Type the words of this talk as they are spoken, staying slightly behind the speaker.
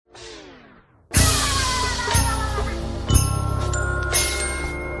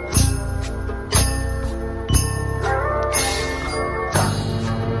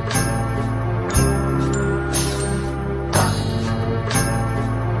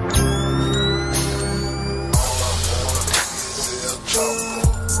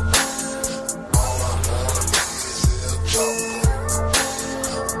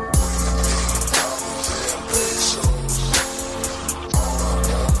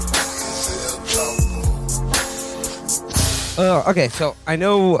Okay, so I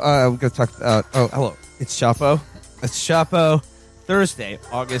know we're going to talk about... Oh, hello. It's Chapo. It's Chapo. Thursday,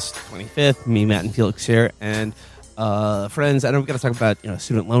 August 25th. Me, Matt, and Felix here. And friends, I know we're going to talk about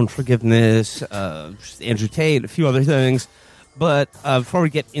student loan forgiveness, Andrew Tate, a few other things. But before we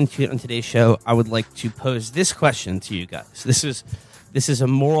get into it on today's show, I would like to pose this question to you guys. This is a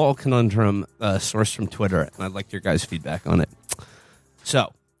moral conundrum sourced from Twitter, and I'd like your guys' feedback on it.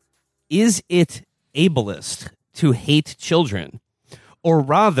 So, is it ableist to hate children? Or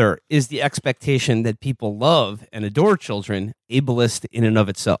rather, is the expectation that people love and adore children ableist in and of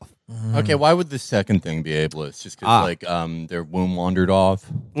itself? Okay, why would the second thing be ableist? Just because their womb wandered off?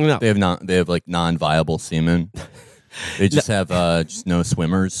 No. They have like non-viable semen. They just have just no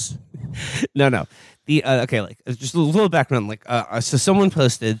swimmers. No. Just a little background. So someone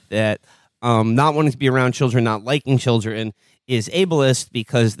posted that not wanting to be around children, not liking children, is ableist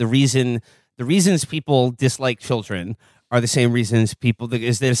because the reasons people dislike children are the same reasons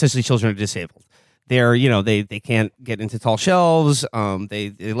is that essentially children are disabled. They're, they can't get into tall shelves.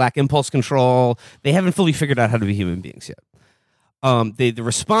 They lack impulse control. They haven't fully figured out how to be human beings yet. The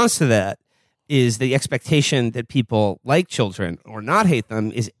response to that is the expectation that people like children or not hate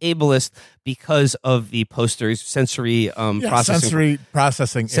them is ableist because of the poster's sensory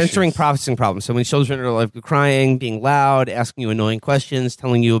processing problems. So when children are like crying, being loud, asking you annoying questions,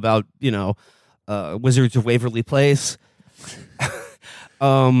 telling you about Wizards of Waverly Place,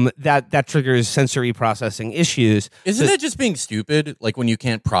 that triggers sensory processing issues. Isn't that just being stupid? Like when you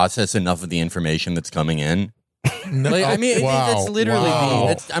can't process enough of the information that's coming in. No, that's literally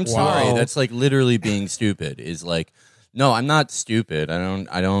being. I'm sorry. That's like literally being stupid. Is like, no, I'm not stupid. I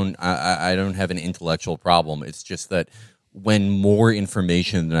don't have an intellectual problem. It's just that when more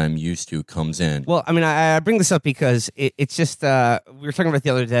information than I'm used to comes in. Well, I mean, I bring this up because it's just we were talking about it the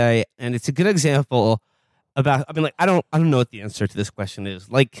other day, and it's a good example about. I mean, like I don't know what the answer to this question is.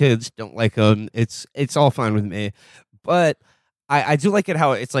 Like kids, don't like them. It's all fine with me, but I do like it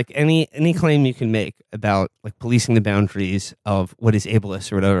how it's like any claim you can make about like policing the boundaries of what is ableist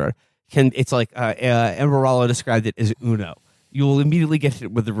or whatever. It's like Amber Rollo described it as Uno. You will immediately get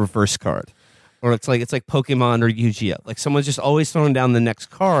hit with the reverse card, or it's like Pokemon or Yu-Gi-Oh. Like someone's just always throwing down the next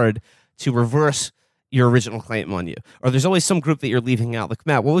card to reverse your original claim on you. Or there's always some group that you're leaving out. Like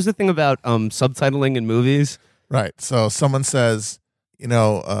Matt, what was the thing about subtitling in movies? Right. So someone says,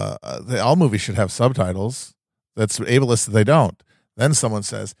 all movies should have subtitles. That's ableist that they don't. Then someone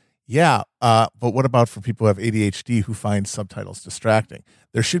says, yeah, but what about for people who have ADHD who find subtitles distracting?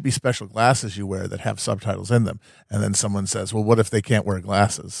 There should be special glasses you wear that have subtitles in them. And then someone says, well, what if they can't wear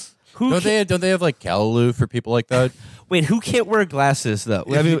glasses? Don't they have like Callaloo for people like that? Wait, who can't wear glasses though?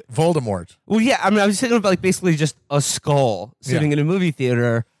 Voldemort. Well, yeah. I mean, I was thinking about like basically just a skull sitting in a movie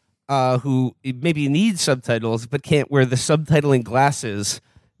theater who maybe needs subtitles but can't wear the subtitling glasses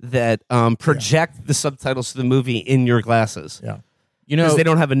that project the subtitles to the movie in your glasses. Yeah. Because they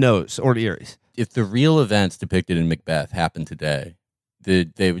don't have a nose or ears. If the real events depicted in Macbeth happened today,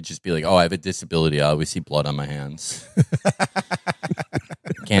 they would just be like, oh, I have a disability. I always see blood on my hands.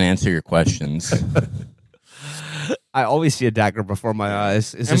 Can't answer your questions. I always see a dagger before my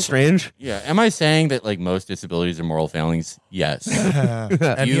eyes. Is this strange? Yeah. Am I saying that like most disabilities are moral failings? Yes.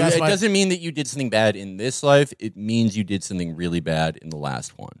 It doesn't mean that you did something bad in this life. It means you did something really bad in the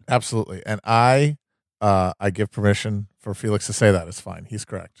last one. Absolutely. And I give permission for Felix to say that. It's fine. He's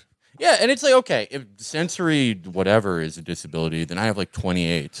correct. Yeah, and it's like, okay, if sensory whatever is a disability, then I have like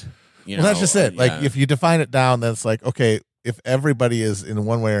 28. Well, that's just it. Like, if you define it down, then it's like, okay, if everybody is in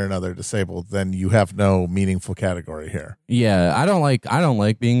one way or another disabled, then you have no meaningful category here. Yeah, I don't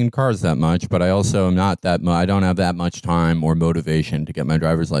like being in cars that much, but I also am not that I don't have that much time or motivation to get my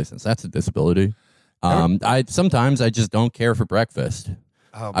driver's license. That's a disability. Sometimes I just don't care for breakfast.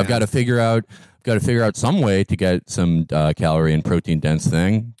 Oh, I've got to figure out some way to get some calorie and protein dense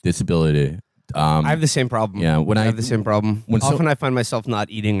thing. Disability. I have the same problem. Yeah, I have the same problem. Often I find myself not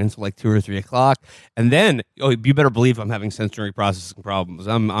eating until like 2 or 3 o'clock, and then you better believe I'm having sensory processing problems.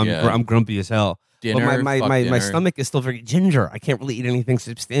 I'm grumpy as hell. Dinner, but my stomach is still very ginger. I can't really eat anything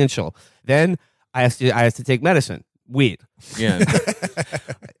substantial. Then I have to take medicine. Weed. Yeah.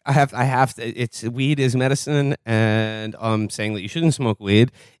 I have to. It's weed is medicine, and saying that you shouldn't smoke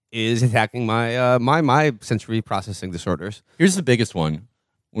weed is attacking my my sensory processing disorders. Here's the biggest one.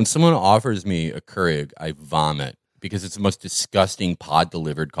 When someone offers me a Keurig, I vomit because it's the most disgusting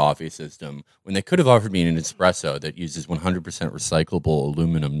pod-delivered coffee system. When they could have offered me an espresso that uses 100% recyclable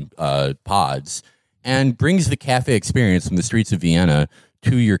aluminum pods and brings the cafe experience from the streets of Vienna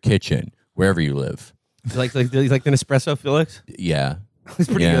to your kitchen, wherever you live. Like an espresso, Felix? Yeah. It's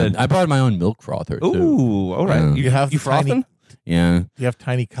pretty Yeah, good. I bought my own milk frother too. Ooh, all right. Yeah. You have you the tiny- frothing? Yeah. Do you have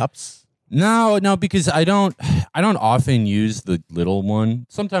tiny cups? No, because I don't often use the little one.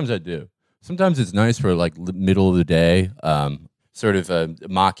 Sometimes I do. Sometimes it's nice for like middle of the day, sort of a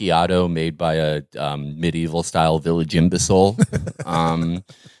macchiato made by a medieval style village imbecile.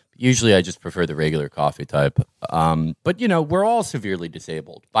 Usually I just prefer the regular coffee type. But we're all severely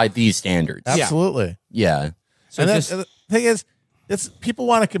disabled by these standards. Absolutely. Yeah. So and, just, and the thing is, it's people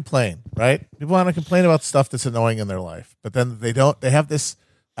want to complain, right? People want to complain about stuff that's annoying in their life, but then they don't. They have this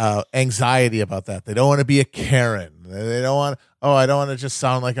anxiety about that. They don't want to be a Karen. They don't want. Oh, I don't want to just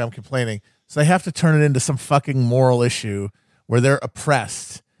sound like I'm complaining. So they have to turn it into some fucking moral issue where they're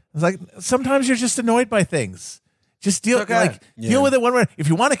oppressed. It's like sometimes you're just annoyed by things. Just deal deal with it one way. If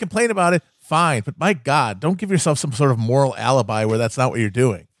you want to complain about it, fine. But my God, don't give yourself some sort of moral alibi where that's not what you're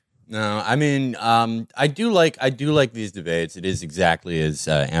doing. No, I mean, I do like these debates. It is exactly as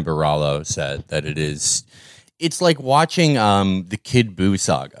Amber Rollo said, that it's like watching the Kid Buu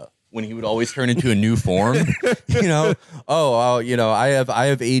saga when he would always turn into a new form. I have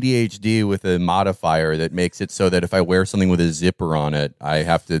ADHD with a modifier that makes it so that if I wear something with a zipper on it, I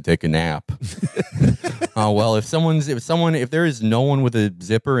have to take a nap. Well, if there is no one with a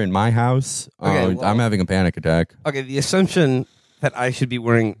zipper in my house, I'm having a panic attack. okay, the assumption that I should be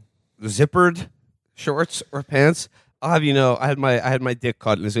wearing zippered shorts or pants, I'll have you know, I had my dick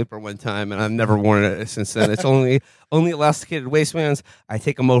caught in a zipper one time, and I've never worn it since then. It's only elasticated waistbands. I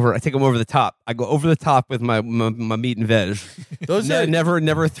take them over the top. I go over the top with my meat and veg. Those are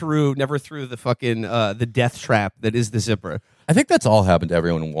never through the fucking the death trap that is the zipper. I think that's all happened to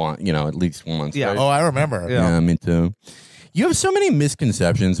everyone at least once. Yeah. Right? Oh, I remember. Yeah. Me too. You have so many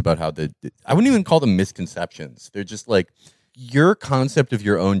misconceptions about how I wouldn't even call them misconceptions. They're just like your concept of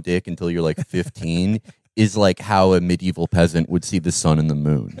your own dick until you're like 15 is like how a medieval peasant would see the sun and the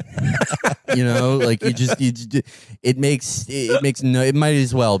moon. It might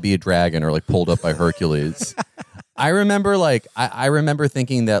as well be a dragon or like pulled up by Hercules. I remember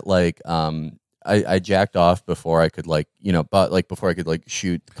thinking that like I jacked off before I could before I could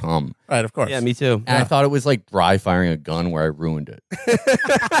shoot cum. Right, of course. Yeah, me too. And I thought it was like dry firing a gun where I ruined it.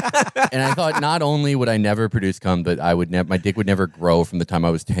 And I thought not only would I never produce cum, but my dick would never grow from the time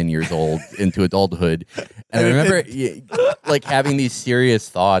I was 10 years old into adulthood. And I remember like having these serious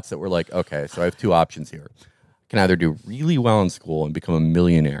thoughts that were like, okay, so I have two options here. I can either do really well in school and become a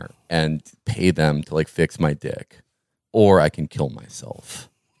millionaire and pay them to like fix my dick, or I can kill myself.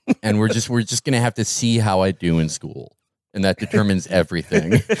 And we're just going to have to see how I do in school. And that determines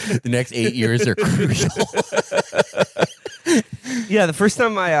everything. The next 8 years are crucial. Yeah, the first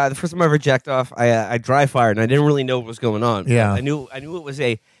time I ever jacked off, I dry fired, and I didn't really know what was going on. Yeah. I knew it was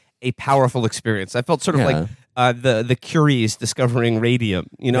a powerful experience. I felt sort of like the Curies discovering radium.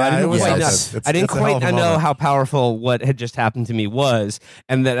 I didn't quite know how powerful what had just happened to me was,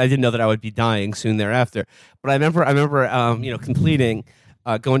 and that I didn't know that I would be dying soon thereafter. But I remember completing.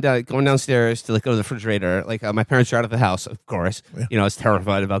 Going downstairs to go to the refrigerator. My parents are out of the house, of course. Yeah. I was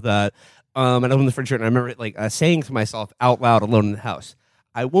terrified about that. And I opened the refrigerator, and I remember saying to myself out loud, alone in the house,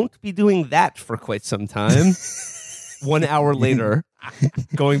 "I won't be doing that for quite some time." 1 hour later,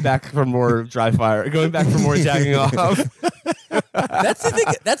 going back for more dry fire, going back for more jacking off. That's the thing.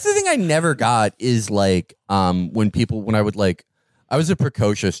 That's the thing I never got is when I would I was a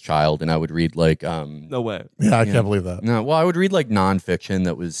precocious child, and I would read No way. Yeah, I can't believe that. No, well, I would read nonfiction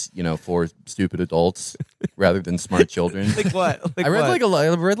that was for stupid adults rather than smart children. Like what? I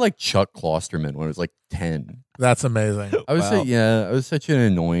read Chuck Klosterman when I was 10. That's amazing. I was such an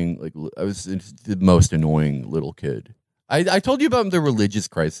annoying I was the most annoying little kid. I told you about the religious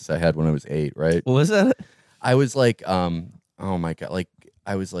crisis I had when I was 8, right? What was that? I was oh my God,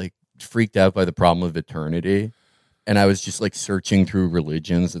 I was freaked out by the problem of eternity. And I was just searching through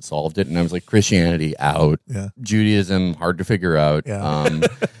religions that solved it. And I was Christianity out. Yeah. Judaism, hard to figure out. Yeah.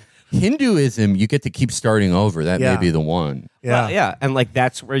 Hinduism, you get to keep starting over. That may be the one. Yeah. Well, yeah. And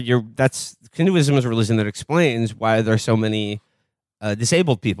that's where Hinduism is a religion that explains why there's so many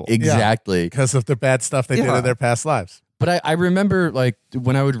disabled people. Exactly. Because of the bad stuff they did in their past lives. But I remember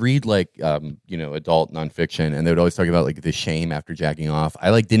when I would read adult nonfiction, and they would always talk about the shame after jacking off.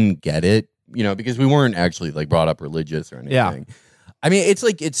 I didn't get it. Because we weren't actually brought up religious or anything. Yeah. I mean,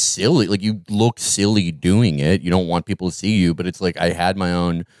 it's silly. You look silly doing it. You don't want people to see you, but it's I had my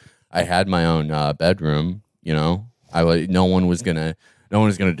own bedroom. No one was gonna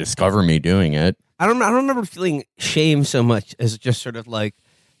discover me doing it. I don't remember feeling shame so much as just sort of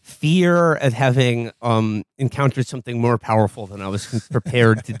fear of having encountered something more powerful than I was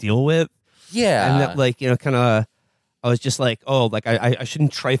prepared to deal with. Yeah, and that kind of. I was just like, oh, like I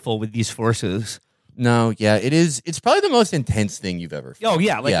shouldn't trifle with these forces. No, yeah, it is. It's probably the most intense thing you've ever felt. Oh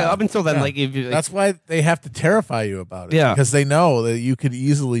yeah, like Yeah. up until then, Yeah. like if you, like, That's why they have to terrify you about it. Yeah. Because they know that you could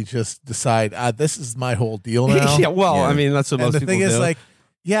easily just decide, this is my whole deal now. yeah. Well, Yeah. I mean, that's what And most the people thing is, do. like,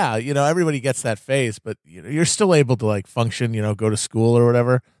 yeah, everybody gets that phase, but you're still able to like function, go to school or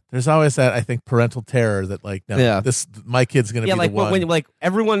whatever. There's always that, I think, parental terror that like, no, Yeah. my kid's gonna yeah, be like the one. when like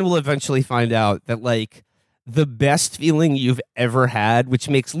everyone will eventually find out that like the best feeling you've ever had, which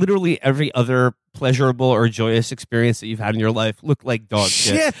makes literally every other pleasurable or joyous experience that you've had in your life look like dog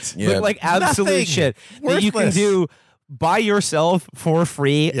shit. Yeah. Look like absolute Nothing. shit that you can Worthless. do by yourself for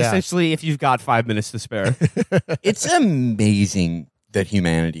free, Yeah. essentially, if you've got 5 minutes to spare. It's amazing that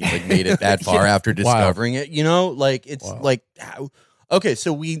humanity like made it that far after discovering it. Like it's Wow. like how, okay,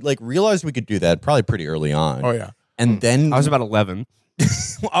 so we like realized we could do that probably pretty early on. Oh yeah. And then I was about 11.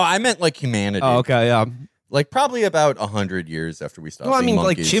 I meant like humanity. Oh, okay, yeah. Like probably about 100 years after we stopped. Well, I being mean,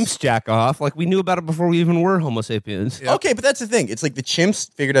 like monkeys. chimps jack off. Like we knew about it before we even were Homo sapiens. Yep. Okay, but that's the thing. It's like the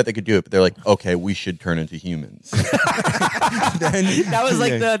chimps figured out they could do it, but they're like, okay, we should turn into humans. That was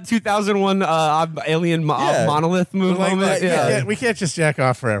like the 2001 alien Yeah. monolith move Like moment. that, we can't just jack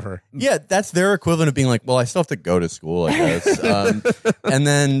off forever. Yeah, that's their equivalent of being like, well, I still have to go to school, I guess. And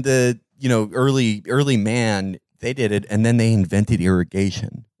then the early man, they did it, and then they invented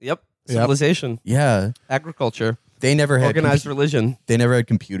irrigation. Yep. Yep. Civilization, Yeah, agriculture, they never had organized religion. they never had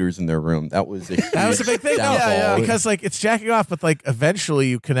computers in their room. That was a That was a big thing. downfall. Because like it's jacking off, but like eventually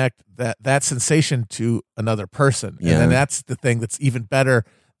you connect that sensation to another person, Yeah. and then that's the thing that's even better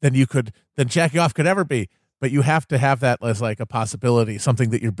than jacking off could ever be. But you have to have that as like a possibility, something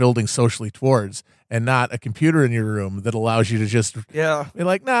that you're building socially towards, and not a computer in your room that allows you to just Yeah. be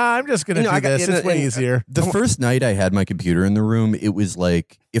like, nah, I'm just gonna You know, do I got- this. It's way easier. The first night I had my computer in the room, it was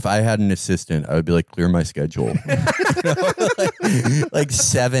like if I had an assistant, I would be like, clear my schedule. like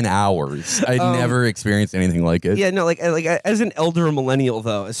 7 hours. I'd never experienced anything like it. Yeah, no, like as an elder millennial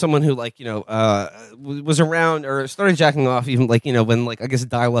though, as someone who like was around or started jacking off even like when like I guess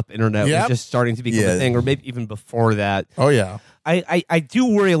dial-up internet Yep. was just starting to become Yeah. a thing, or maybe even before that. Oh yeah, I do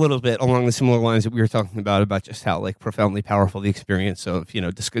worry a little bit along the similar lines that we were talking about just how like profoundly powerful the experience of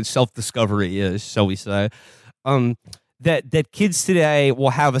self-discovery is, so we say. That kids today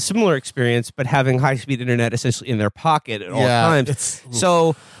will have a similar experience, but having high-speed internet essentially in their pocket at all times.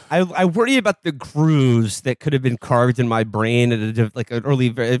 So I worry about the grooves that could have been carved in my brain at an early,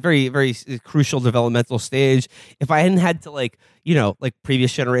 very, very, very crucial developmental stage. If I hadn't had to like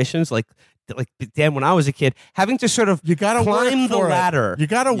previous generations, like Dan, when I was a kid, having to sort of you gotta climb work the for it. ladder. You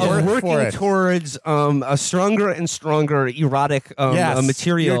gotta of work working for it. towards a stronger and stronger erotic Yes,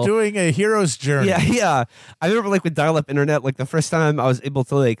 material. You're doing a hero's journey. Yeah. I remember like with dial-up internet, like the first time I was able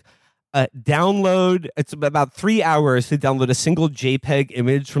to like download. It's about 3 hours to download a single JPEG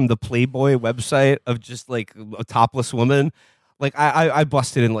image from the Playboy website of just like a topless woman. Like I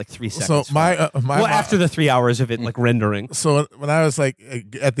busted in like 3 seconds. So my after the 3 hours of it like rendering. So when I was like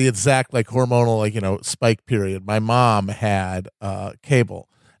at the exact like hormonal spike period, my mom had cable,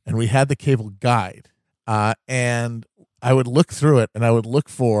 and we had the cable guide, and I would look through it, and I would look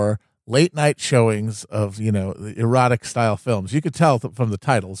for late night showings of the erotic style films. You could tell from the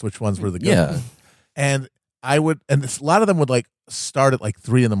titles which ones were the good Yeah. ones. And I would, and a lot of them would like start at like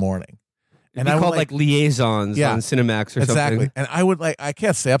 3 a.m. And I called like liaisons Yeah, on Cinemax or exactly. something. And I would I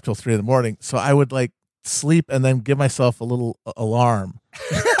can't stay up till 3 a.m, so I would like sleep and then give myself a little alarm.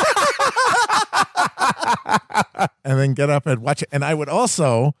 And then get up and watch it. And I would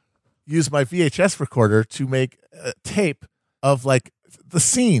also use my VHS recorder to make a tape of like the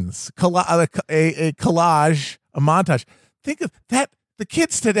scenes, a collage, a montage. Think of that. The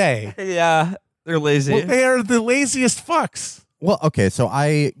kids today, Yeah, they're lazy. well, they are the laziest fucks. Well, okay, so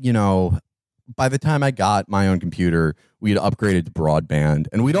by the time I got my own computer, we had upgraded to broadband,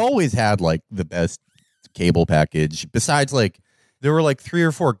 and we'd always had like the best cable package. Besides, like there were like 3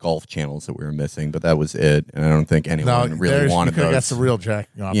 or 4 golf channels that we were missing, but that was it. And I don't think anyone really wanted you those. got some real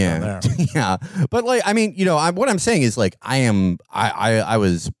jacking off down there. Yeah. But like, I mean, what I'm saying is like, I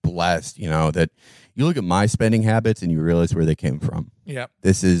was blessed, that you look at my spending habits and you realize where they came from. Yep.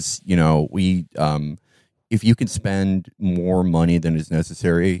 This is, we, if you can spend more money than is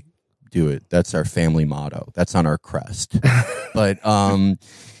necessary, do it. That's our family motto. That's on our crest. But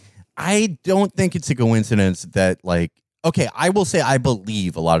I don't think it's a coincidence that like, okay, I will say I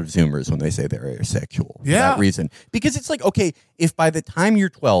believe a lot of Zoomers when they say they're asexual for Yeah. that reason. Because it's like, okay, if by the time you're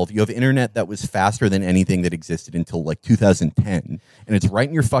 12, you have internet that was faster than anything that existed until like 2010, and it's right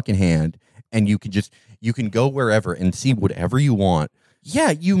in your fucking hand, and you can go wherever and see whatever you want,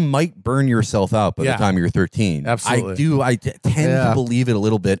 yeah, you might burn yourself out by Yeah. the time you're 13. Absolutely. I tend to believe it a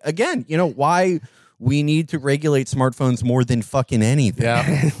little bit. Again, why we need to regulate smartphones more than fucking anything.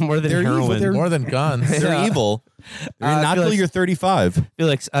 Yeah. More than They're evil. heroin. They're- More than guns. They're evil. Not till Felix- you're 35.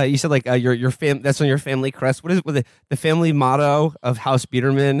 Felix, you said like your that's on your family crest. What is it with the family motto of House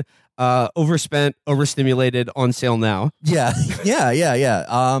Biederman? Overspent, overstimulated, on sale now. Yeah.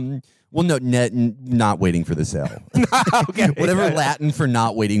 Well, no, not waiting for the sale. Okay, Whatever Latin for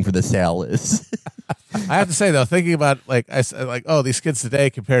not waiting for the sale is. I have to say though, thinking about like I said, like, oh, these kids today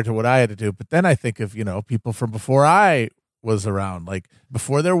compared to what I had to do, but then I think of people from before I was around, like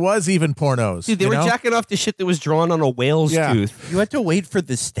before there was even pornos. Dude, they were jacking off to shit that was drawn on a whale's Yeah. tooth. You had to wait for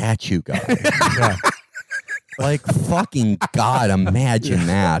the statue guy. Yeah, Like fucking God, imagine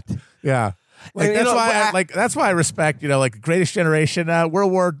that. yeah. Like And, that's why I respect like Greatest Generation,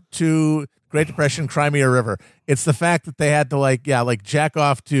 World War II, Great Depression, Crimea River. It's the fact that they had to like jack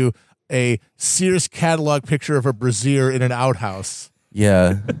off to a Sears catalog picture of a brassiere in an outhouse.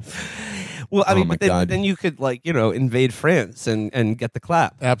 Yeah. Well, I Oh mean, my but then, God. then you could invade France and get the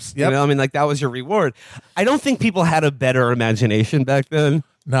clap. Yep. I mean, like that was your reward. I don't think people had a better imagination back then.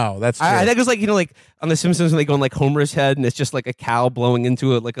 No, that's true. I think it was like like on The Simpsons when they go on like Homer's head and it's just like a cow blowing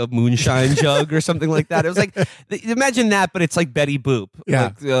into a moonshine jug or something like that. It was like imagine that, but it's like Betty Boop,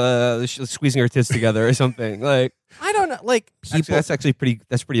 Yeah. like, squeezing her tits together or something. Like I don't know. Like people, that's actually pretty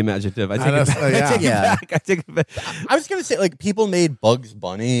imaginative. I take that's- it back. yeah. I take Yeah. it back. I take it back. I was gonna say like people made Bugs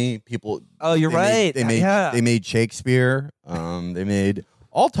Bunny. People. Oh, you're right. Yeah. They made Shakespeare. They made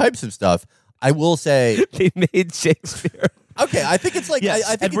all types of stuff. I will say. They made Shakespeare. Okay, I think it's like Yes,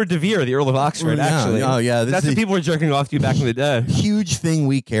 I think Edward de Vere, the Earl of Oxford. Yeah, Actually, oh, yeah, this that's is- what people were jerking off to back in the day. huge thing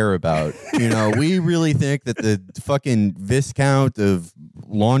we care about. We really think that the fucking Viscount of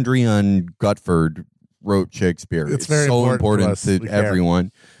Laundry on Gutford wrote Shakespeare. It's very so important important to us. to We care.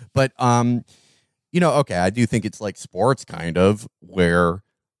 everyone. But okay, I do think it's like sports kind of where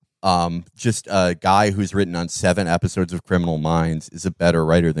just a guy who's written on 7 episodes of Criminal Minds is a better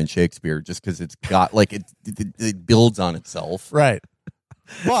writer than Shakespeare just because it's got like it builds on itself. right.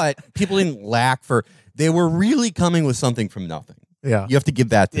 But people didn't lack for they were really coming with something from nothing. Yeah. You have to give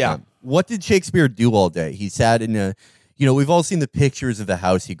that to Yeah. them. What did Shakespeare do all day? He sat in a, we've all seen the pictures of the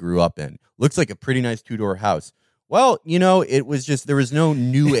house he grew up in. Looks like a pretty nice 2-door house. Well, it was just, there was no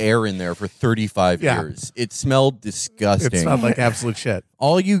new air in there for 35 Yeah. years. It smelled disgusting. It smelled like absolute shit.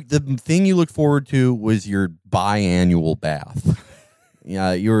 The thing you looked forward to was your biannual bath.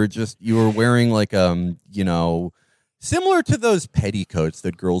 Yeah, you were wearing like, similar to those petticoats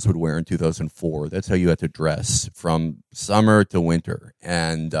that girls would wear in 2004. That's how you had to dress from summer to winter.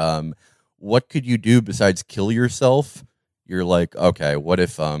 And what could you do besides kill yourself? You're like, okay, what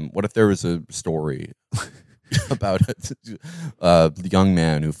if there was a story about a young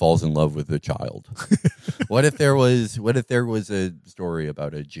man who falls in love with a child? What if there was a story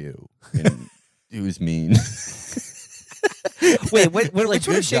about a Jew who's mean? Wait, which one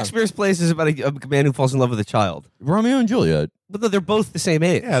good of Shakespeare's plays is about a man who falls in love with a child? Romeo and Juliet. But they're both the same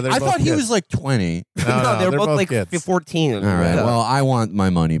age. Yeah, they're I both thought he kids. was like 20. No, they're both like kids. 14. All right. Yeah. Well, I want my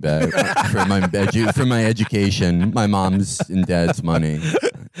money back for my education, my mom's and dad's money.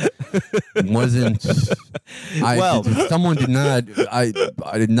 Wasn't someone did not I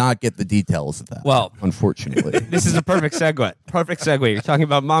did not get the details of that. Well, unfortunately. This is a perfect segue. Perfect segue. You're talking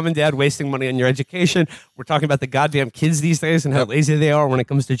about mom and dad wasting money on your education. We're talking about the goddamn kids these days and how lazy they are when it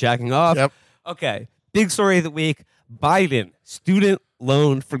comes to jacking off. Yep. Okay. Big story of the week. Biden, student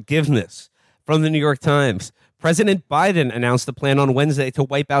loan forgiveness from the New York Times. President Biden announced a plan on Wednesday to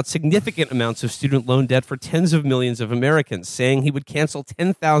wipe out significant amounts of student loan debt for tens of millions of Americans, saying he would cancel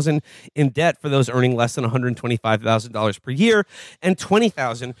 $10,000 in debt for those earning less than $125,000 per year and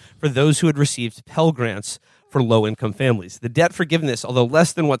 $20,000 for those who had received Pell Grants for low-income families. The debt forgiveness, although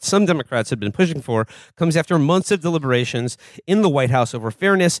less than what some Democrats had been pushing for, comes after months of deliberations in the White House over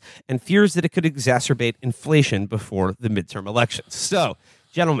fairness and fears that it could exacerbate inflation before the midterm elections. So,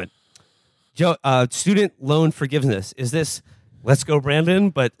 gentlemen, student loan forgiveness, is this let's go Brandon,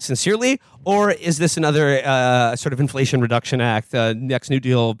 but sincerely, or is this another sort of Inflation Reduction Act, next New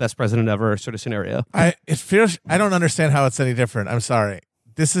Deal, best president ever sort of scenario? I don't understand how it's any different. I'm sorry.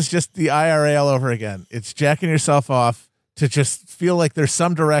 This is just the IRA all over again. It's jacking yourself off to just feel like there's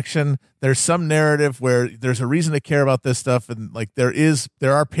some direction, there's some narrative where there's a reason to care about this stuff, and like there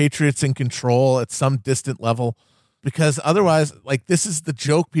are patriots in control at some distant level. Because otherwise, like, this is the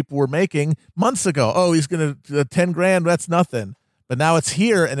joke people were making months ago. Oh, he's going to 10 grand. That's nothing. But now it's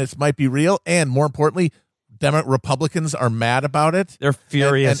here and it might be real. And more importantly, Republicans are mad about it. They're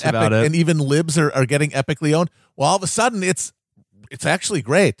furious and about it. And even libs are getting epically owned. Well, all of a sudden it's it's actually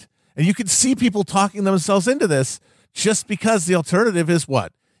great. And you can see people talking themselves into this just because the alternative is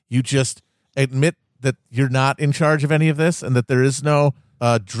what? You just admit that you're not in charge of any of this and that there is no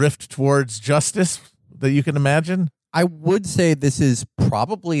drift towards justice that you can imagine. I would say this is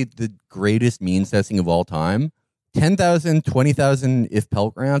probably the greatest means testing of all time. 10,000, 20,000 if Pell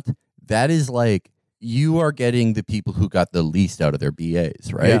Grant, that is like you are getting the people who got the least out of their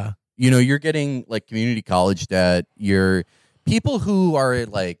BAs, right? Yeah. You know, you're getting like community college debt. You're people who are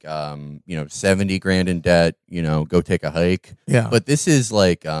like, 70 grand in debt, go take a hike. Yeah. But this is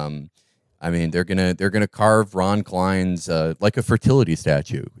like, they're gonna carve Ron Klein's like a fertility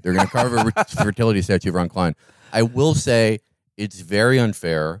statue. They're gonna carve a fertility statue of Ron Klein. I will say it's very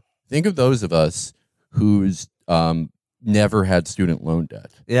unfair. Think of those of us who's never had student loan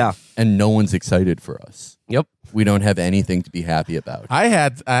debt. Yeah. And no one's excited for us. Yep. We don't have anything to be happy about.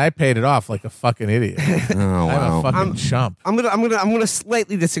 I paid it off like a fucking idiot. Oh, I'm wow. a fucking chump. I'm gonna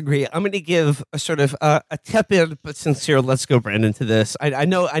slightly disagree. I'm gonna give a sort of a tepid but sincere let's go Brandon to this. I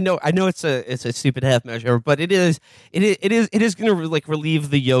know it's a stupid half measure, but it is gonna like relieve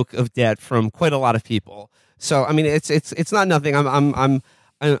the yoke of debt from quite a lot of people. So I mean it's not nothing.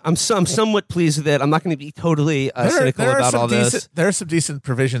 I'm somewhat pleased with it. I'm not going to be totally cynical about all this. There are some decent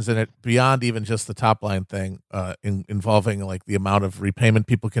provisions in it beyond even just the top line thing, involving like the amount of repayment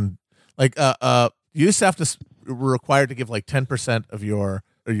people can. Like, you used to have to were required to give like 10% of your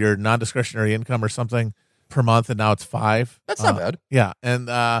non-discretionary income or something per month, and now it's 5%. That's not bad. Yeah, and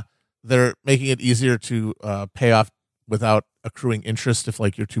they're making it easier to pay off without accruing interest if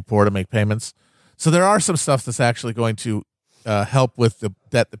like you're too poor to make payments. So there are some stuff that's actually going to help with the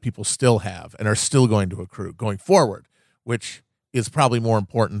debt that people still have and are still going to accrue going forward, which is probably more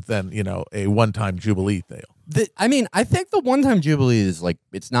important than, a one-time Jubilee deal. I think the one-time Jubilee is like,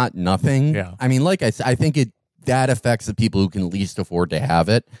 it's not nothing. Yeah. I mean, like I said, I think that affects the people who can least afford to have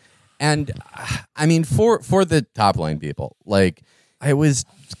it. And I mean, for the top line people, like I was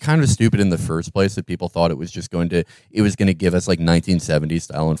kind of stupid in the first place that people thought it was going to give us like 1970s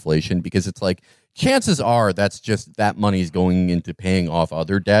style inflation, because it's like, chances are that's just that money's going into paying off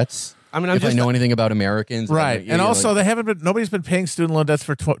other debts. I mean, I know anything about Americans, right? And also, nobody's been paying student loan debts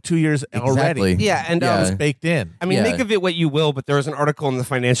for 2 years already. Yeah, and it's baked in. I mean, make of it what you will, but there was an article in the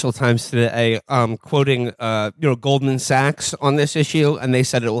Financial Times today, quoting Goldman Sachs on this issue, and they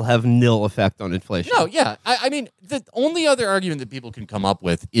said it will have nil effect on inflation. No, yeah, I mean, the only other argument that people can come up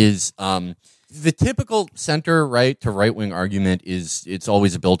with is the typical center right to right wing argument is it's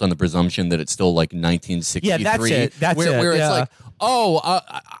always built on the presumption that it's still like 1963. Yeah, that's it. Where it's like,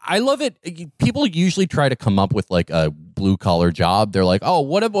 I love it. People usually try to come up with like a blue collar job. They're like, oh,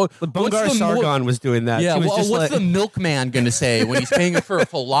 what about Bungar Sargon was doing that. Yeah, what's the milkman going to say when he's paying for a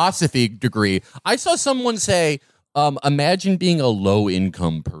philosophy degree? I saw someone say, imagine being a low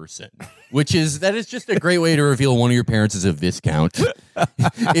income person. That is just a great way to reveal one of your parents is a viscount.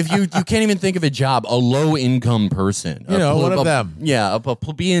 If you can't even think of a job, a low income person, one of them, a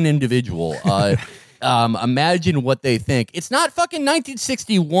plebeian individual. Imagine what they think. It's not fucking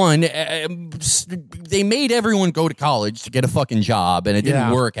 1961. They made everyone go to college to get a fucking job, and it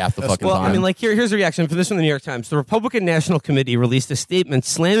didn't work half the fucking time. I mean, like here's a reaction for this from the New York Times. The Republican National Committee released a statement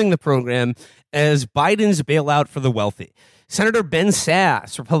slamming the program as Biden's bailout for the wealthy. Senator Ben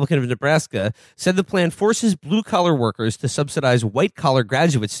Sasse, Republican of Nebraska, said the plan forces blue-collar workers to subsidize white-collar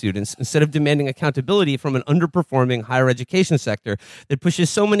graduate students instead of demanding accountability from an underperforming higher education sector that pushes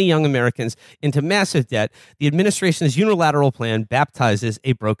so many young Americans into massive debt. The administration's unilateral plan baptizes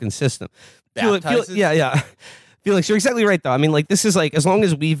a broken system. Baptizes? Yeah. Felix, you're exactly right, though. I mean, like, this is like, as long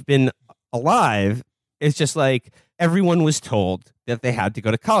as we've been alive, it's just like everyone was told that they had to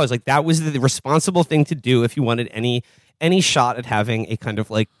go to college. Like, that was the responsible thing to do if you wanted any shot at having a kind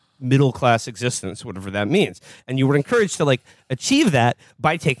of like middle class existence, whatever that means. And you were encouraged to like achieve that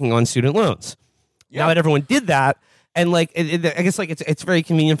by taking on student loans. Yep. Now that everyone did that, and like I guess like it's very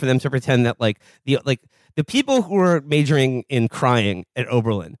convenient for them to pretend that like the people who are majoring in crying at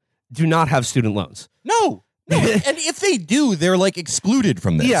Oberlin do not have student loans. No. And if they do, they're like excluded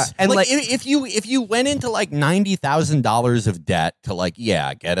from this. Yeah, and like if you went into like $90,000 of debt to like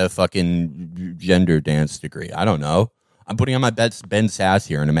get a fucking gender dance degree. I don't know. I'm putting on my Ben Sasse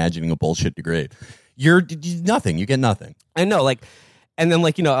here and imagining a bullshit degree. You're nothing. You get nothing. I know. Like, and then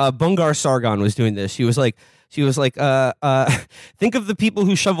like Bungar Sargon was doing this. She was like, think of the people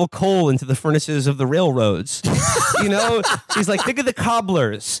who shovel coal into the furnaces of the railroads. She's like, think of the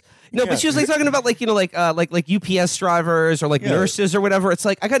cobblers. No, but she was like talking about like like UPS drivers or like nurses or whatever. It's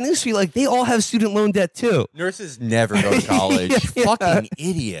like I got news for you. Like they all have student loan debt too. Nurses never go to college. Fucking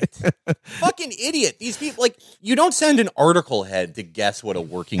idiot. Fucking idiot. These people, like, you don't send an article head to guess what a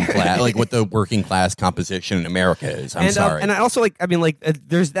working class, like what the working class composition in America is. I'm sorry. And I also like, I mean, like,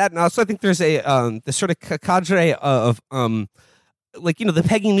 there's that, and also I think there's a the sort of cadre of like, the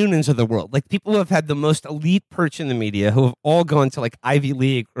Peggy Noonans of the world, like people who have had the most elite perch in the media, who have all gone to like Ivy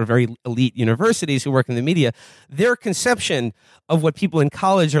League or very elite universities who work in the media. Their conception of what people in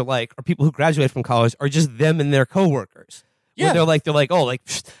college are like, or people who graduate from college, are just them and their coworkers. Yeah, they're like, oh, like,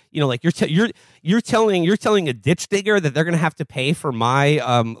 like you're telling a ditch digger that they're gonna have to pay for my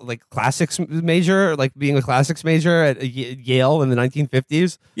like classics major, like being a classics major at Yale in the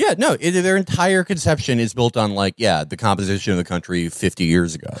 1950s. Yeah, no, their entire conception is built on like, the composition of the country 50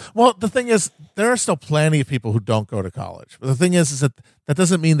 years ago. Well, the thing is, there are still plenty of people who don't go to college. But the thing is that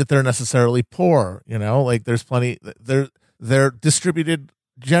doesn't mean that they're necessarily poor. Like there's plenty. They're distributed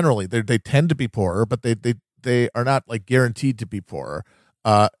generally. They tend to be poorer, but they are not like guaranteed to be poorer.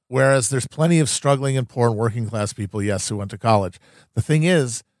 Whereas there's plenty of struggling and poor and working class people, yes, who went to college. The thing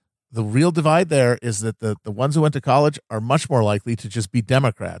is, the real divide there is that the ones who went to college are much more likely to just be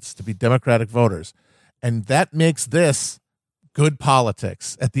Democrats, to be Democratic voters. And that makes this good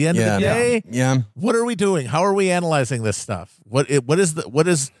politics. At the end of the day, what are we doing? How are we analyzing this stuff?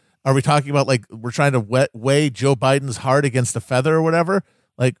 Are we talking about like we're trying to weigh Joe Biden's heart against a feather or whatever?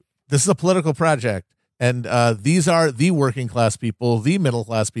 Like, this is a political project. And these are the working class people, the middle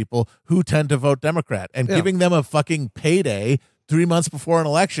class people who tend to vote Democrat. And giving them a fucking payday 3 months before an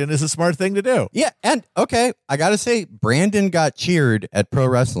election is a smart thing to do. Yeah, and okay, I gotta say, Brandon got cheered at pro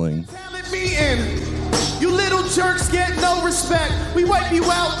wrestling. Talent meeting. You little jerks get no respect. We wipe you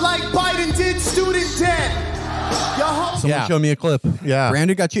out like Biden did student debt. Someone show me a clip. Yeah,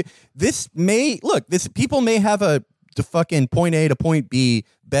 Brandon got cheered. People may have the fucking point A to point B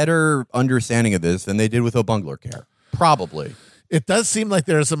better understanding of this than they did with Obamacare. Probably. It does seem like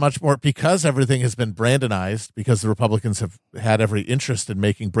there's a much more, because everything has been Brandonized, because the Republicans have had every interest in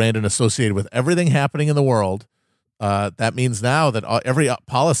making Brandon associated with everything happening in the world. That means now that every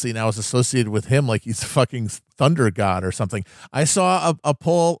policy now is associated with him, like he's a fucking thunder god or something. I saw a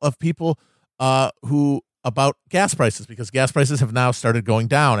poll of people who about gas prices, because gas prices have now started going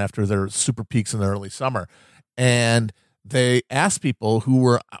down after their super peaks in the early summer. And they asked people who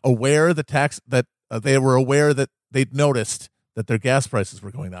were aware that they were aware that they'd noticed that their gas prices were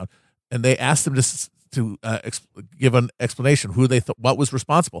going down, and they asked them to give an explanation who they thought what was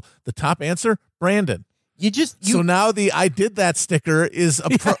responsible. The top answer: Brandon. So now the "I did that" sticker is a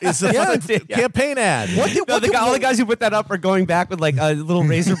campaign ad. All the guys who put that up are going back with like little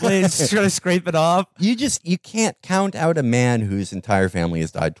razor blades trying to scrape it off. You can't count out a man whose entire family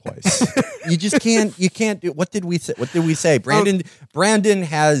has died twice. You just can't. You can't do. What did we say? Brandon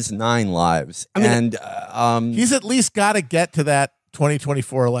has 9 lives, he's at least got to get to that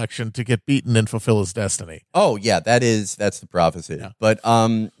 2024 election to get beaten and fulfill his destiny. Oh yeah, that's the prophecy. Yeah. But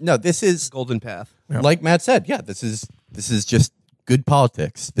no, this is golden path. Like Matt said, this is just good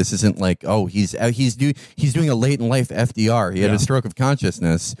politics. This isn't like, oh, he's doing a late in life FDR. He had a stroke of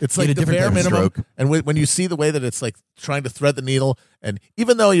consciousness. It's like the bare minimum. And when you see the way that it's like trying to thread the needle, and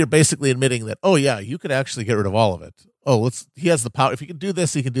even though you're basically admitting that, oh yeah, you could actually get rid of all of it. Oh, he has the power. If he can do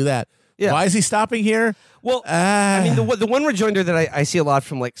this, he can do that. Yeah. Why is he stopping here? Well, I mean, the one rejoinder that I see a lot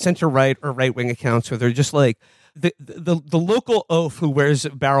from like center right or right wing accounts where they're just like the local oaf who wears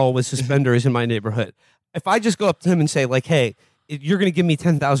a barrel with suspenders in my neighborhood. If I just go up to him and say like, hey, you're going to give me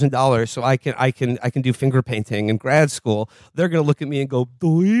 $10,000 so I can do finger painting in grad school, they're going to look at me and go,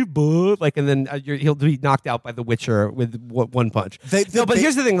 like, and then he'll be knocked out by the Witcher with one punch. But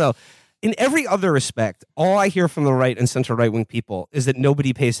here's the thing though. In every other respect, all I hear from the right and center right-wing people is that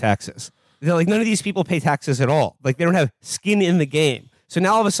nobody pays taxes. They're like, none of these people pay taxes at all. Like, they don't have skin in the game. So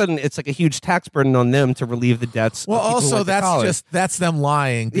now all of a sudden, it's like a huge tax burden on them to relieve the debts. Well, also, that's them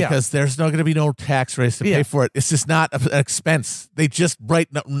lying, because there's not going to be no tax raise to pay for it. It's just not an expense. They just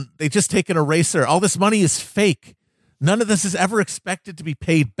take an eraser. All this money is fake. None of this is ever expected to be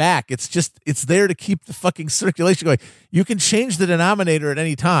paid back. It's there to keep the fucking circulation going. You can change the denominator at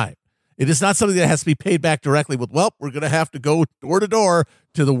any time. It is not something that has to be paid back directly with, well, we're going to have to go door to door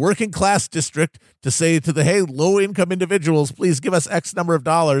to the working class district to say to the, hey, low income individuals, please give us X number of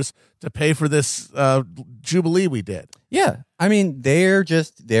dollars to pay for this jubilee we did. Yeah. I mean, they're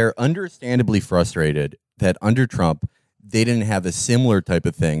understandably frustrated that under Trump, they didn't have a similar type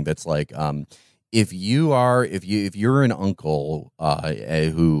of thing that's like, if you're an uncle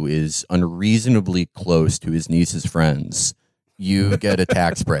who is unreasonably close to his niece's friends, you get a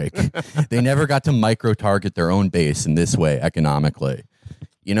tax break. They never got to micro-target their own base in this way economically.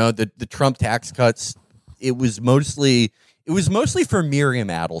 You know, the Trump tax cuts, it was mostly for Miriam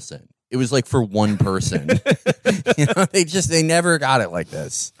Adelson. It was like for one person. You know, they never got it like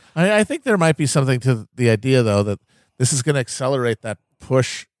this. I think there might be something to the idea, though, that this is going to accelerate that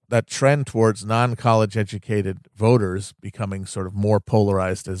push, that trend towards non-college educated voters becoming sort of more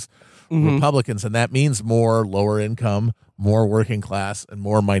polarized as Republicans. And that means more lower income, more working class, and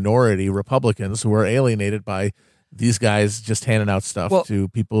more minority Republicans who are alienated by these guys just handing out stuff to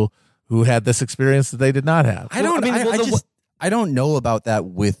people who had this experience that they did not have. I don't know about that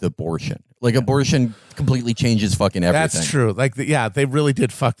with abortion. Like, abortion completely changes fucking everything. That's true. Like, they really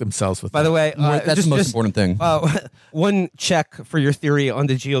did fuck themselves with By that. the way, that's the most important thing. One check for your theory on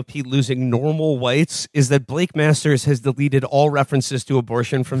the GOP losing normal whites is that Blake Masters has deleted all references to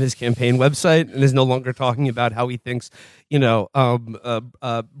abortion from his campaign website and is no longer talking about how he thinks,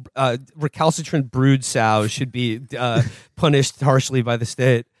 recalcitrant brood sows should be punished harshly by the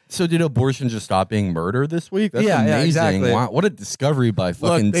state. So did abortion just stop being murder this week? That's amazing. Yeah, exactly. Wow, what a discovery by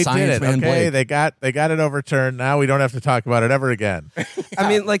fucking they science did it, man okay? Blake. They got it overturned. Now we don't have to talk about it ever again. I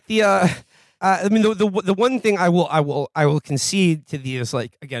mean, like the one thing I will concede to these,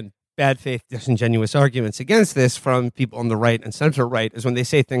 like, again, bad faith, disingenuous arguments against this from people on the right and center right is when they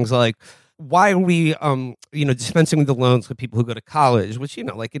say things like, why are we dispensing the loans with people who go to college, which,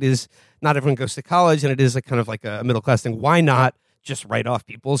 like, it is, not everyone goes to college, and it is kind of like a middle class thing. Why not just write off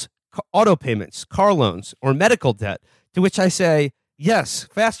people's auto payments, car loans, or medical debt? To which I say, yes,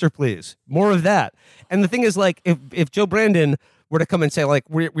 faster, please, more of that. And the thing is, like, if Joe Brandon were to come and say, like,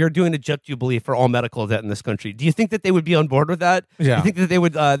 we're doing a jet jubilee for all medical debt in this country, do you think that they would be on board with that? Yeah. Do you think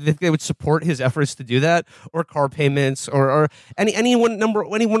that they would support his efforts to do that, or car payments, or any one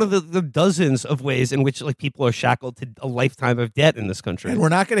of the dozens of ways in which, like, people are shackled to a lifetime of debt in this country? And we're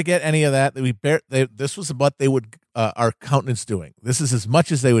not going to get any of that. This was what they would our accountants doing. This is as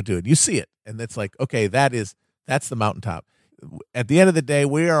much as they would do it. You see it, and it's like, okay, that's the mountaintop. At the end of the day,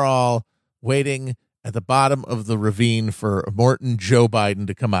 we are all waiting at the bottom of the ravine for Morton Joe Biden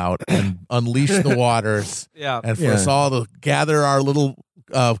to come out and unleash the waters, and for us all to gather our little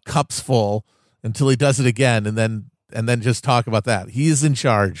cups full until he does it again, and then just talk about that. He is in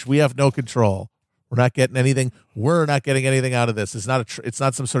charge. We have no control. We're not getting anything. We're not getting anything out of this. It's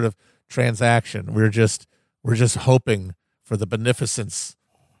not some sort of transaction. We're just hoping for the beneficence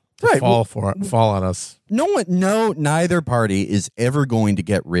to fall on us. Neither party is ever going to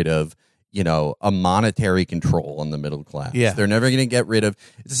get rid of, a monetary control on the middle class. Yeah. They're never going to get rid of.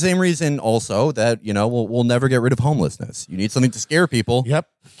 It's the same reason also that, we'll never get rid of homelessness. You need something to scare people. Yep.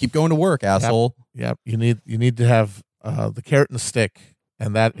 Keep going to work, asshole. Yep. You need to have the carrot and the stick,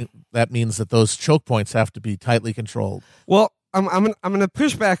 and that means that those choke points have to be tightly controlled. Well, I'm gonna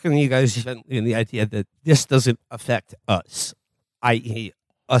push back on you guys in the idea that this doesn't affect us, i.e.,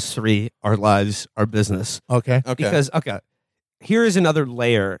 us three, our lives, our business. Okay. Because here is another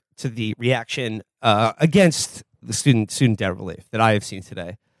layer to the reaction against the student debt relief that I have seen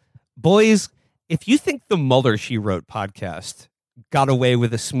today. Boys, if you think the Mueller She Wrote podcast got away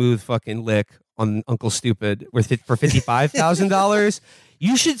with a smooth fucking lick on Uncle Stupid for $55,000,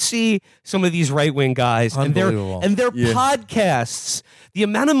 you should see some of these right-wing guys and their podcasts. The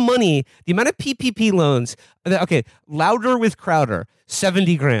amount of money, the amount of PPP loans. Okay, Louder with Crowder,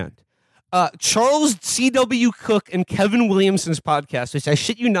 $70,000. Charles C.W. Cook and Kevin Williamson's podcast, which I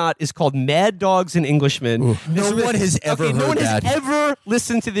shit you not, is called Mad Dogs and Englishmen. No one has ever heard no one that. has ever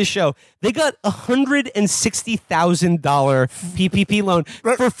listened to this show. They got $160,000 PPP loan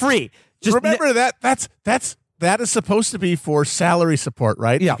for free. Just remember that is supposed to be for salary support,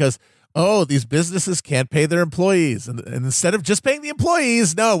 right? Yeah. Because these businesses can't pay their employees, and instead of just paying the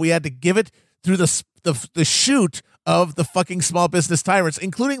employees, no, we had to give it through the chute of the fucking small business tyrants,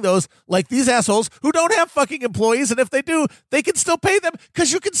 including those like these assholes who don't have fucking employees, and if they do, they can still pay them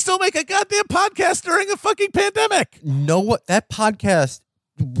because you can still make a goddamn podcast during a fucking pandemic. That podcast,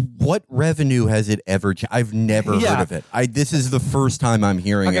 what revenue has it ever? I've never heard of it. This is the first time I'm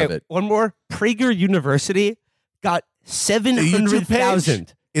hearing of it. One more. Prager University got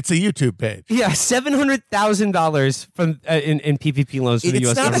 $700,000. It's a YouTube page. Yeah, $700,000 from in PPP loans from the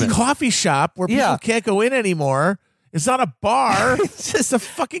U.S. government. It's not a coffee shop where people can't go in anymore. It's not a bar. It's just a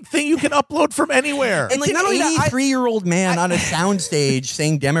fucking thing you can upload from anywhere. And like, not an 83-year-old man on a soundstage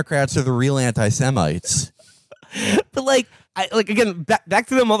saying Democrats are the real anti-Semites. But again, back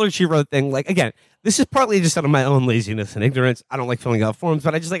to the Mueller She Wrote thing. Like, again, this is partly just out of my own laziness and ignorance. I don't like filling out forms,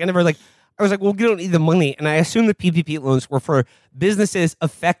 but I I was like, well, we don't need the money. And I assumed the PPP loans were for businesses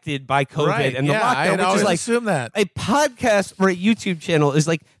affected by COVID Right. and the Yeah, I lockdown, had which always is like assumed that. a podcast or a YouTube channel is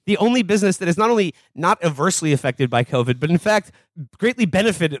like the only business that is not only not adversely affected by COVID, but in fact greatly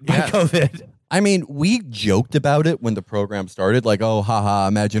benefited by Yes. COVID. I mean, we joked about it when the program started, like, oh, haha,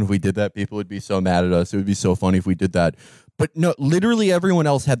 imagine if we did that. People would be so mad at us. It would be so funny if we did that. But no, literally everyone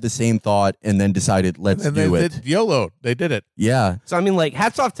else had the same thought and then decided, let's And do they it. did YOLO. They did it. Yeah. So I mean, like,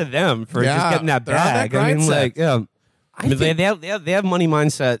 hats off to them for just Yeah, getting that they're on that bag. I mean, grind set. like, yeah. I mean, they have money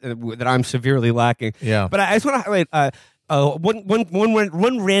mindset that I'm severely lacking. Yeah. But I just want to highlight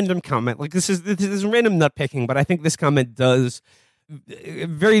one random comment. Like this is random nitpicking, but I think this comment does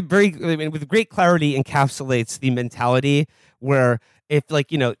very I mean, with great clarity encapsulates the mentality where if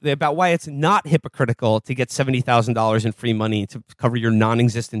about why it's not hypocritical to get $70,000 in free money to cover your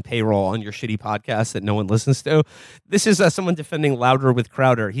non-existent payroll on your shitty podcast that no one listens to. This is someone defending Louder with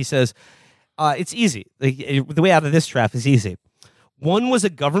Crowder. He says it's easy. The way out of this trap is easy. One was a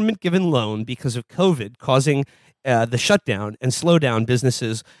government-given loan because of COVID causing the shutdown and slow down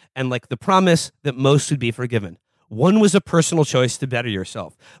businesses and like the promise that most would be forgiven. One was a personal choice to better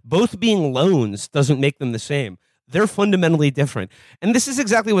yourself. Both being loans doesn't make them the same. They're fundamentally different. And this is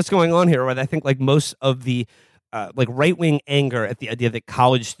exactly what's going on here, where I think like most of the right-wing anger at the idea that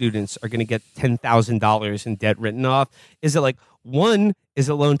college students are going to get $10,000 in debt written off is that like one is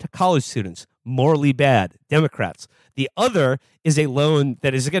a loan to college students, morally bad, Democrats. The other is a loan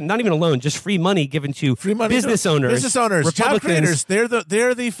that is, again, not even a loan, just free money given to Free money business to owners, job Republicans. creators.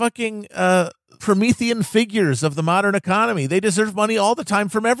 They're the fucking Promethean figures of the modern economy. They deserve money all the time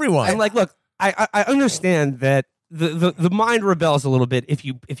from everyone. And like, look, I understand that the mind rebels a little bit if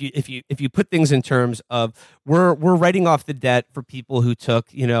you put things in terms of we're writing off the debt for people who took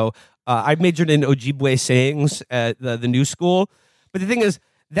I majored in Ojibwe sayings at the new school, but the thing is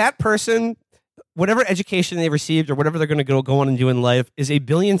that person, whatever education they received or whatever they're going to go on and do in life, is a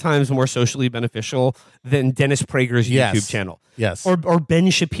billion times more socially beneficial than Dennis Prager's YouTube channel. Yes. Or Ben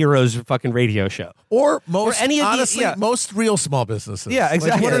Shapiro's fucking radio show. Or most, any of the- honestly, yeah. most real small businesses. Yeah, Like,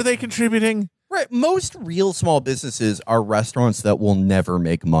 exactly. what are they contributing? Right. Most real small businesses are restaurants that will never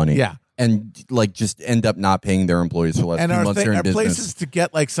make money. Yeah. And like just end up not paying their employees for the last And 2 are, months they're in are business. places to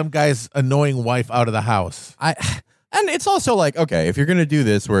get like some guy's annoying wife out of the house. And it's also like, okay, if you're going to do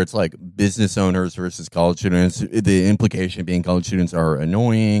this where it's like business owners versus college students, the implication being college students are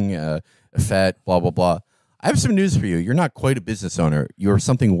annoying, fat, blah, blah, blah. I have some news for you. You're not quite a business owner. You're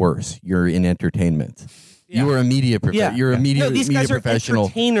something worse. You're in entertainment. You are a media You're a media, No, these media guys are professional.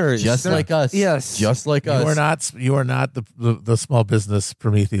 entertainers. Just They're- like us. Yes. Just like us. You are not the small business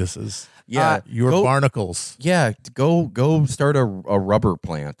Prometheuses. Yeah. You're go, barnacles. Yeah. Go start a rubber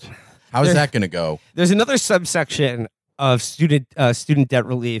plant. How's There- that going to go? There's another subsection of student debt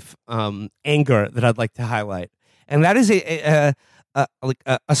relief anger that I'd like to highlight, and that is a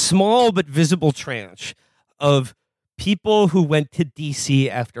small but visible tranche of people who went to DC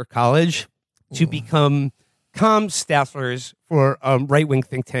after college to become comm staffers for right-wing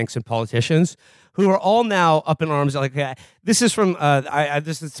think tanks and politicians, who are all now up in arms. Like this is from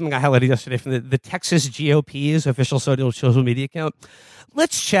this is something I highlighted yesterday from the Texas GOP's official social media account.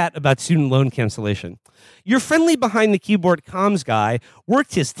 Let's chat about student loan cancellation. Your friendly behind the keyboard comms guy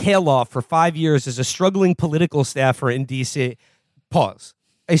worked his tail off for 5 years as a struggling political staffer in DC. Pause.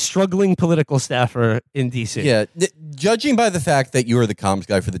 A struggling political staffer in DC. Yeah. Judging by the fact that you are the comms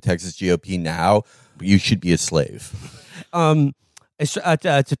guy for the Texas GOP now, you should be a slave. To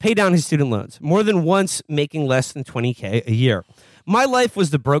pay down his student loans, more than once making less than $20K a year. My life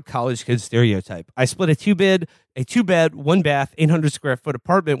was the broke college kid stereotype. I split a two-bed, one-bath, 800-square-foot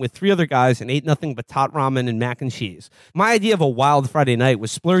apartment with 3 other guys and ate nothing but tot ramen and mac and cheese. My idea of a wild Friday night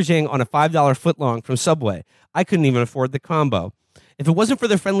was splurging on a $5 footlong from Subway. I couldn't even afford the combo. If it wasn't for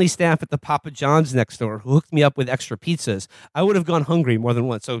the friendly staff at the Papa John's next door who hooked me up with extra pizzas, I would have gone hungry more than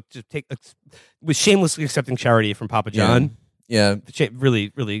once. So to was shamelessly accepting charity from Papa John. Yeah.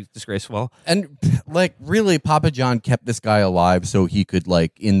 Really, really disgraceful. And like really Papa John kept this guy alive so he could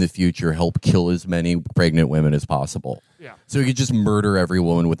like in the future help kill as many pregnant women as possible. Yeah. So he could just murder every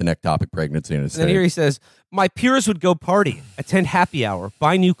woman with an ectopic pregnancy in his And then here he says, my peers would go party, attend happy hour,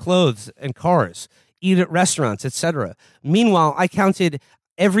 buy new clothes and cars, eat at restaurants, etc. Meanwhile, I counted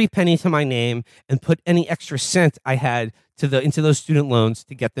every penny to my name and put any extra cent I had into those student loans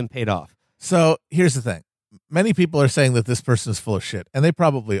to get them paid off. So here's the thing. Many people are saying that this person is full of shit, and they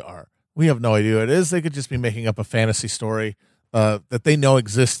probably are. We have no idea who it is. They could just be making up a fantasy story that they know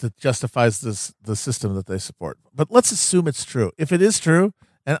exists that justifies the system that they support. But let's assume it's true. If it is true,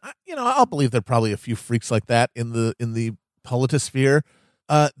 and I'll believe there are probably a few freaks like that in the politisphere.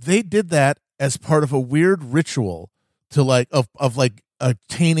 they did that as part of a weird ritual to like of like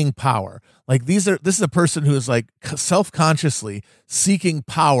attaining power. Like this is a person who is like self-consciously seeking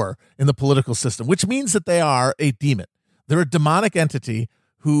power in the political system, which means that they are a demon. They're a demonic entity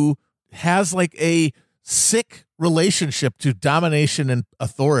who has like a sick relationship to domination and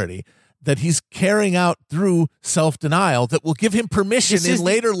authority that he's carrying out through self-denial that will give him permission in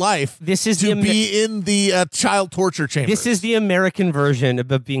later life to be in the child torture chamber. This is the American version of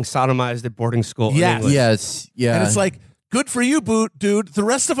being sodomized at boarding school. Yes. Yeah. And it's like, good for you, dude. The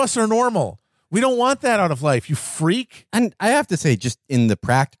rest of us are normal. We don't want that out of life, you freak. And I have to say, just in the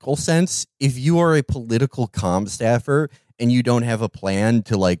practical sense, if you are a political comm staffer and you don't have a plan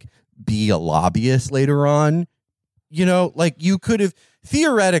to like be a lobbyist later on, you know, like you could have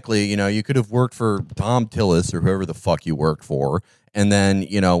theoretically, you know, you could have worked for Tom Tillis or whoever the fuck you worked for. And then,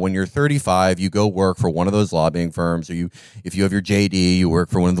 you know, when you're 35, you go work for one of those lobbying firms, or if you have your JD, you work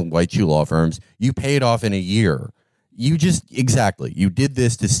for one of the white shoe law firms. You pay it off in a year. You did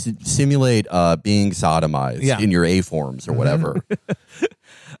this to simulate being sodomized in your A forms or whatever.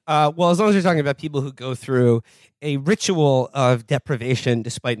 Well, as long as you're talking about people who go through a ritual of deprivation,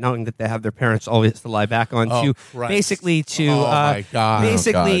 despite knowing that they have their parents always to lie back on, basically so got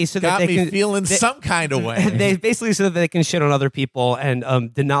that they can feeling some kind of way. They basically so that they can shit on other people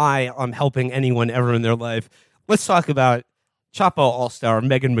and deny helping anyone ever in their life. Let's talk about Chapo All-Star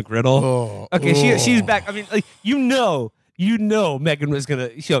Megan McGriddle. She's back. I mean, like, you know, Megan was gonna.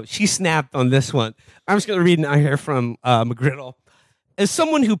 She snapped on this one. I'm just gonna read now here from McGriddle. As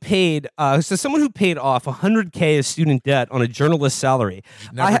someone who paid off $100K as student debt on a journalist's salary,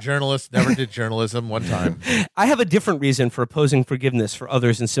 never did journalism one time. I have a different reason for opposing forgiveness for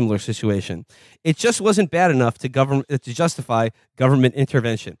others in similar situation. It just wasn't bad enough to justify government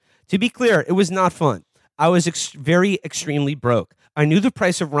intervention. To be clear, it was not fun. I was extremely broke. I knew the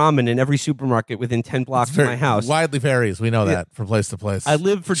price of ramen in every supermarket within 10 blocks of my house. Widely varies. We know that from place to place. I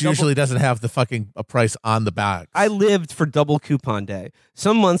lived for usually doesn't have the fucking price on the bag. I lived for double coupon day.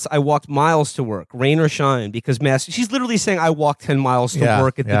 Some months I walked miles to work, rain or shine, because she's literally saying I walked 10 miles to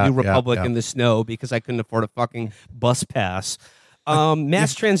work at the New Republic in the snow because I couldn't afford a fucking bus pass.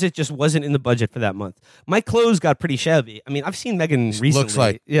 Mass transit just wasn't in the budget for that month. My clothes got pretty shabby. I mean, I've seen Megan recently. Looks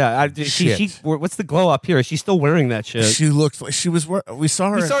like she what's the glow up here? She's still wearing that shit. She looks like she was. We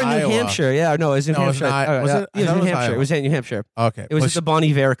saw her. We saw her in New Hampshire. Yeah, no, it was in Hampshire. Was it? It was in New Hampshire. It was in New Hampshire. Okay, it was at the Bon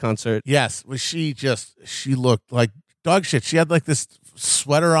Iver concert. Yes, she looked like dog shit. She had like this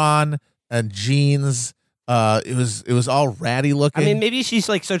sweater on and jeans. It was all ratty looking. I mean, maybe she's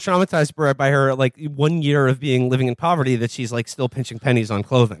like so traumatized by her like 1 year of living in poverty that she's like still pinching pennies on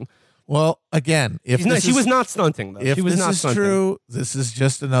clothing. Well, again, she was not stunting though. If she was this not is stunting. true, this is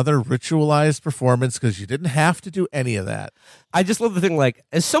just another ritualized performance because you didn't have to do any of that. I just love the thing, like,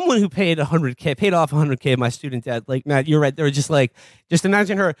 as someone who paid off $100K of my student debt, like, Matt, you're right. They were just like, just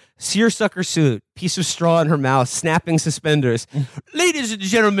imagine her seersucker suit, piece of straw in her mouth, snapping suspenders. Ladies and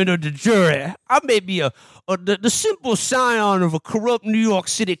gentlemen of the jury, I may be the simple scion of a corrupt New York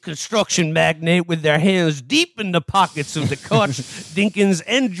City construction magnate with their hands deep in the pockets of the Koch, Dinkins,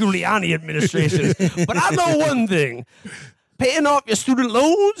 and Giuliani administrations. But I know one thing. Paying off your student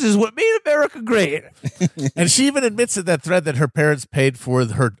loans is what made America great. And she even admits in that thread that her parents paid for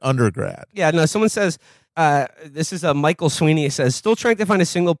her undergrad. Yeah, no, someone says, this is Michael Sweeney says, still trying to find a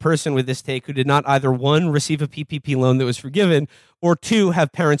single person with this take who did not either, one, receive a PPP loan that was forgiven, or two,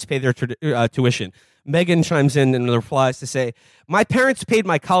 have parents pay their tuition. Megan chimes in and replies to say, my parents paid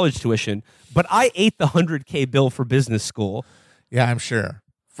my college tuition, but I ate the $100K bill for business school. Yeah, I'm sure.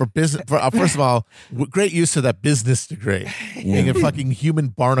 For business, first of all, great use of that business degree. Being a fucking human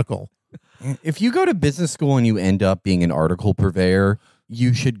barnacle. If you go to business school and you end up being an article purveyor,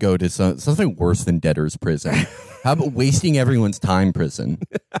 you should go to something worse than debtor's prison. How about wasting everyone's time prison?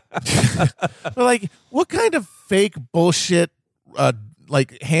 But like, what kind of fake bullshit,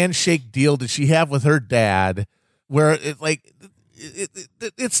 like handshake deal did she have with her dad? Where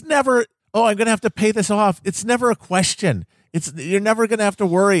it's never, oh, I'm gonna have to pay this off. It's never a question. You're never going to have to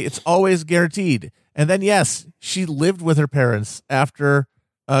worry. It's always guaranteed. And then, yes, she lived with her parents after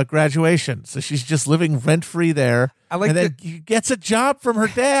graduation. So she's just living rent-free there. And then gets a job from her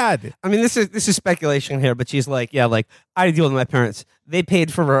dad. I mean, this is speculation here, but she's like, yeah, like, I deal with my parents. They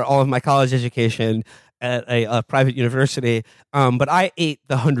paid for all of my college education at a private university, but I ate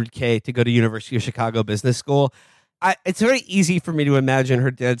the $100K to go to University of Chicago Business School. It's very easy for me to imagine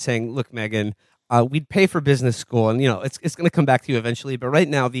her dad saying, look, Megan, we'd pay for business school, and it's going to come back to you eventually. But right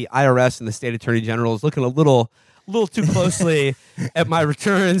now, the IRS and the state attorney general is looking a little little too closely at my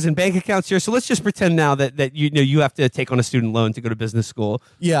returns and bank accounts here. So let's just pretend now that you have to take on a student loan to go to business school.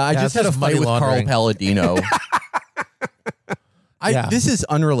 Yeah, I just had a it's fight money with Carl laundering. Palladino. Yeah. This is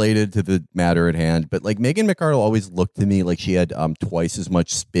unrelated to the matter at hand, but like Meghan McArdle always looked to me like she had twice as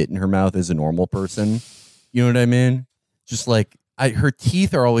much spit in her mouth as a normal person. You know what I mean? Just like her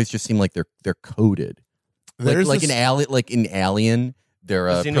teeth are always just seem like they're coated. There's like this- an alien. They're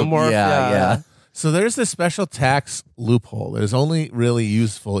Xenomorph, yeah. So there's this special tax loophole that is only really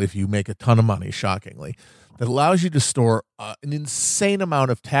useful if you make a ton of money, shockingly, that allows you to store an insane amount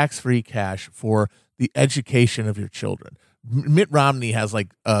of tax-free cash for the education of your children. Mitt Romney has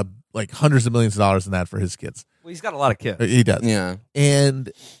like hundreds of millions of dollars in that for his kids. Well, he's got a lot of kids. He does. Yeah.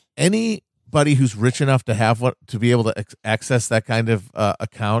 And anybody who's rich enough to be able to access that kind of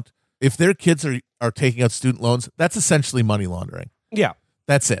account, if their kids are taking out student loans, that's essentially money laundering. Yeah.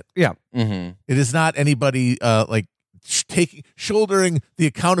 That's it. Yeah. Mm-hmm. It is not anybody shouldering the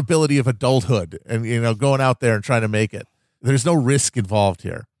accountability of adulthood and going out there and trying to make it. There's no risk involved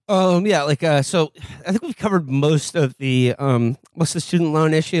here. Yeah, so I think we've covered most of the student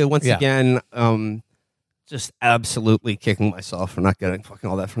loan issue. Once Yeah. again, just absolutely kicking myself for not getting fucking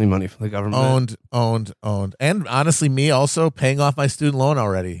all that free money from the government. Owned. And honestly, me also paying off my student loan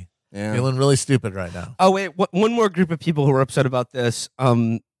already. Yeah. Feeling really stupid right now. Oh wait, one more group of people who are upset about this.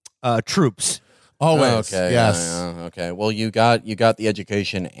 Troops. Always. Okay. Yes. Yeah, okay. Well, you got the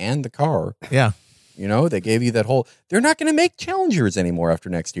education and the car. Yeah. They gave you that whole. They're not going to make Challengers anymore after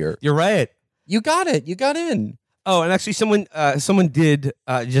next year. You're right. You got it. You got in. Oh, and actually, someone did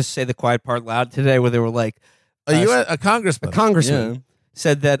just say the quiet part loud today, where they were like, Are you a congressman? a congressman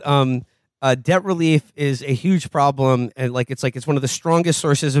said that debt relief is a huge problem, and it's one of the strongest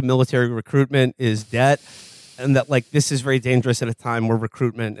sources of military recruitment is debt, and that this is very dangerous at a time where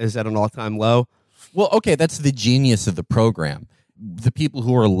recruitment is at an all-time low. Well, okay, that's the genius of the program. The people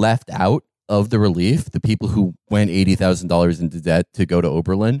who are left out of the relief, the people who went $80,000 into debt to go to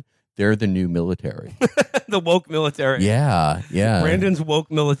Oberlin, they're the new military. The woke military. Yeah. Brandon's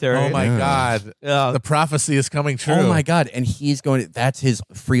woke military. Oh my Yeah. God. Yeah. The prophecy is coming true. Oh my God. And that's his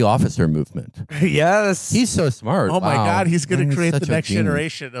free officer movement. Yes. He's so smart. Oh my Wow. God, he's going Man, to create such the a next genius.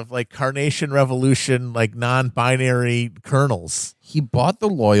 generation of Carnation Revolution, non-binary colonels. He bought the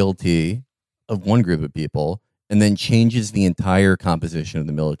loyalty of one group of people and then changes the entire composition of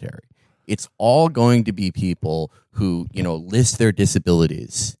the military. It's all going to be people who, list their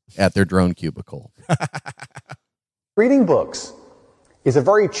disabilities at their drone cubicle. Reading books is a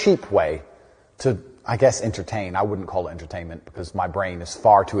very cheap way to, I guess, entertain. I wouldn't call it entertainment because my brain is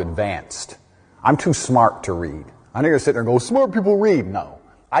far too advanced. I'm too smart to read. I know you're sitting there and go, smart people read. No.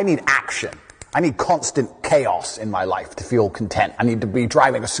 I need action. I need constant chaos in my life to feel content. I need to be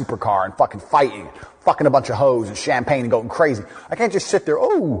driving a supercar and fucking fighting, fucking a bunch of hoes and champagne and going crazy. I can't just sit there,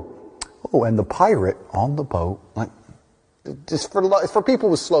 and the pirate on the boat. Just for people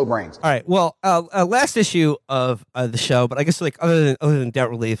with slow brains. All right. Well, last issue of the show, but I guess other than debt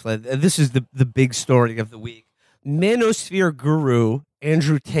relief, this is the big story of the week. Manosphere guru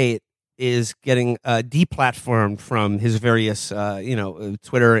Andrew Tate is getting deplatformed from his various,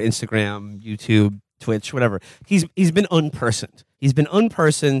 Twitter, Instagram, YouTube, Twitch, whatever. He's been unpersoned.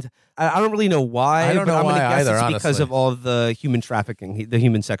 I don't really know why. I don't know I'm why gonna guess either, it's because honestly. of all of the human trafficking, the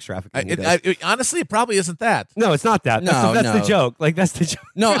human sex trafficking. he does. Honestly, it probably isn't that. No, it's not that. That's the joke. That's the joke.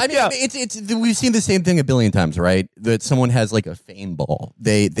 No, I mean, Yeah. it's we've seen the same thing a billion times, right? That someone has a fame ball.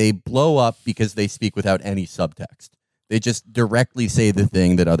 They blow up because they speak without any subtext. They just directly say the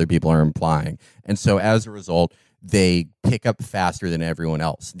thing that other people are implying. And so as a result, they pick up faster than everyone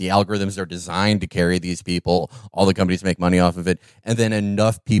else. The algorithms are designed to carry these people. All the companies make money off of it. And then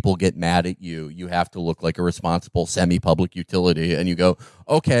enough people get mad at you. You have to look like a responsible semi-public utility. And you go,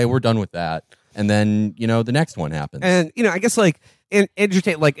 okay, we're done with that. And then, the next one happens. And I guess Andrew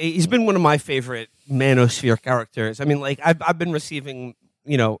Tate, he's been one of my favorite Manosphere characters. I mean, I've been receiving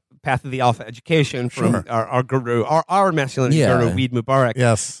Path of the Alpha education from Sure. our guru, our masculinity Yeah. guru, Weed Mubarak.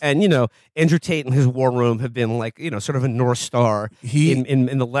 Yes. And Andrew Tate and his war room have been sort of a North Star He-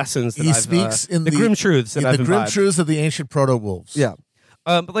 in the lessons that He I've, speaks in the grim truths that in I've the grim imbibed. truths of the ancient proto wolves. Yeah.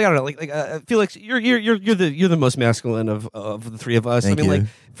 But I don't know, Felix, you're the most masculine of the three of us. Thank I mean, you.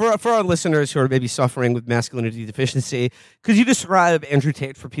 for our listeners who are maybe suffering with masculinity deficiency, could you describe Andrew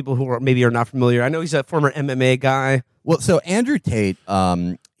Tate for people who are not familiar? I know he's a former MMA guy. Well, so Andrew Tate,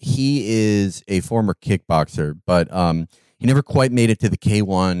 he is a former kickboxer, but He never quite made it to the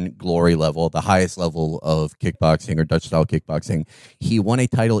K1 glory level, the highest level of kickboxing or Dutch style kickboxing. He won a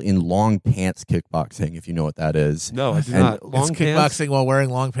title in long pants kickboxing, if you know what that is. No, I do And not. Long It's pants? kickboxing while wearing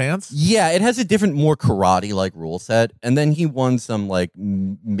long pants. Yeah, it has a different, more karate-like rule set, and then he won some like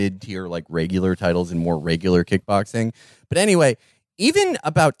mid-tier, like regular titles in more regular kickboxing. But anyway, even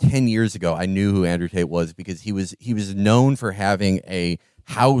about 10 years ago, I knew who Andrew Tate was because he was known for having a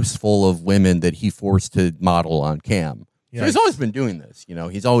house full of women that he forced to model on cam. So he's always been doing this, you know.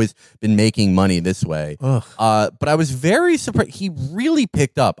 He's always been making money this way. But I was very surprised. He really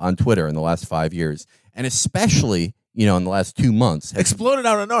picked up on Twitter in the last 5 years, and especially, you know, in the last 2 months. Exploded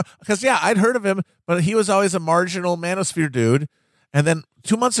out of nowhere. Because, yeah, I'd heard of him, but he was always a marginal manosphere dude. And then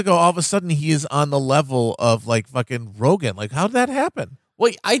 2 months ago, all of a sudden, he is on the level of, like, fucking Rogan. Like, how did that happen?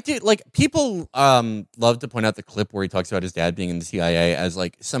 Well, I did, like, people love to point out the clip where he talks about his dad being in the CIA as,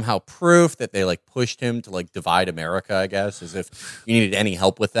 like, somehow proof that they, like, pushed him to, like, divide America, I guess, as if you needed any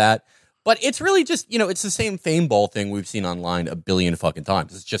help with that. But it's really just, you know, it's the same fame ball thing we've seen online a billion fucking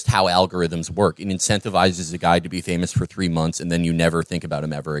times. It's just how algorithms work. It incentivizes a guy to be famous for 3 months, and then you never think about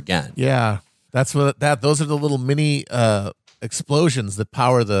him ever again. Yeah. Those are the little mini explosions that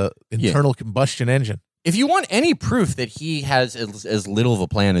power the internal combustion engine. If you want any proof that he has as little of a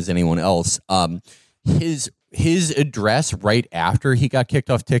plan as anyone else, his address right after he got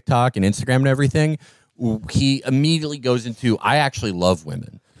kicked off TikTok and Instagram and everything, he immediately goes into, I actually love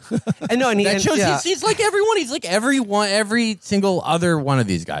women. I know, and That shows he's like everyone. He's like every single other one of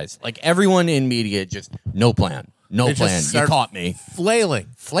these guys. Like everyone in media, just no plan. No They just plan. You start caught me.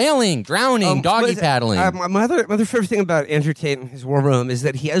 Flailing. Drowning, doggy paddling. My other favorite thing about Andrew Tate and his war room is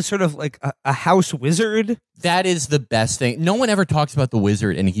that he has sort of like a house wizard. That is the best thing. No one ever talks about the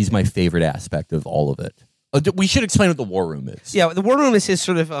wizard, and he's my favorite aspect of all of it. We should explain what the war room is. Yeah, the war room is his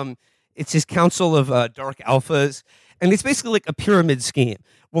sort of it's his council of dark alphas, and it's basically like a pyramid scheme.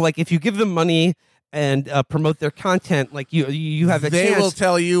 Well, like if you give them money and promote their content, like you have a They chance. will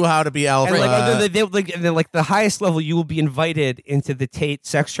tell you how to be alpha. And then, like the highest level, you will be invited into the Tate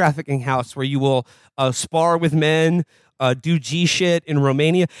sex trafficking house, where you will spar with men, do G shit in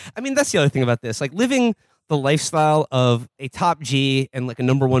Romania. I mean, that's the other thing about this. Like living the lifestyle of a top G and like a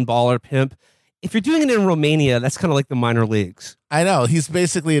 #1 baller pimp. If you're doing it in Romania, that's kind of like the minor leagues. I know. He's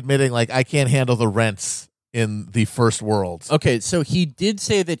basically admitting, like, I can't handle the rents in the first world. Okay, so he did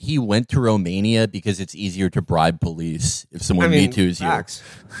say that he went to Romania because it's easier to bribe police if someone Me Too's you. facts.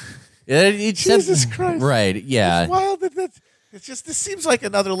 Jesus Christ. Right, yeah. It's wild that it's just, this seems like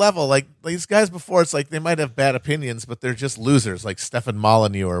another level. Like these guys before, it's like they might have bad opinions, but they're just losers, like Stefan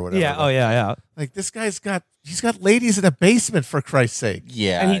Molyneux or whatever. Yeah. Oh yeah. Like this guy's got ladies in a basement, for Christ's sake.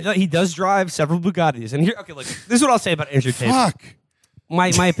 Yeah. And he does drive several Bugattis. And here, okay, look, this is what I'll say about Andrew Tate. Fuck.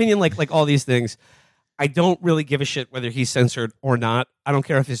 My opinion, like all these things, I don't really give a shit whether he's censored or not. I don't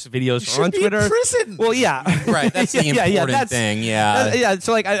care if his videos Should are on be Twitter. in prison. Well, yeah, Right, that's the important thing, yeah. Yeah.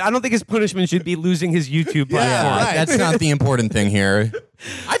 So like, I don't think his punishment should be losing his YouTube platform. Yeah, right. that's not the important thing here.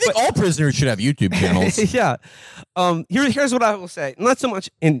 I think all prisoners should have YouTube channels. Yeah. Here's what I will say. Not so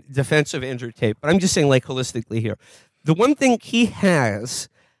much in defense of Andrew Tate, but I'm just saying like holistically here. The one thing he has,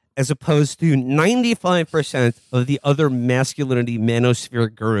 as opposed to 95% of the other masculinity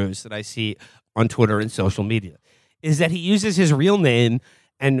manosphere gurus that I see on Twitter and social media, is that he uses his real name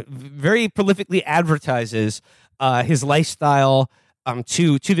and very prolifically advertises his lifestyle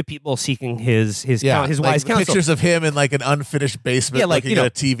to the people seeking his wise counsel. Pictures of him in like an unfinished basement, looking at a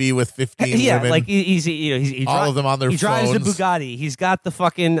TV with 15 women. like he all of them on their He drives phones. a Bugatti. He's got the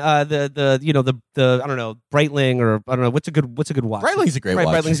fucking the I don't know, Breitling, or I don't know what's a good watch. Breitling's a great watch.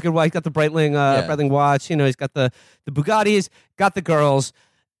 Breitling's a good watch. He's got the Breitling Breitling watch. You know, he's got the Bugattis, got the girls.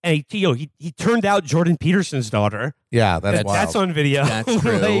 And he turned out Jordan Peterson's daughter. Yeah, that's wild. That's on video. That's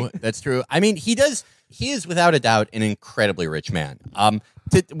true. Right? That's true. I mean, he is without a doubt an incredibly rich man.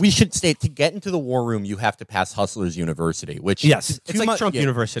 We should state, to get into the war room, you have to pass Hustlers University, which Yes, it's like Trump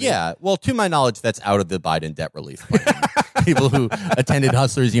University. Yeah, well, to my knowledge, that's out of the Biden debt relief plan. People who attended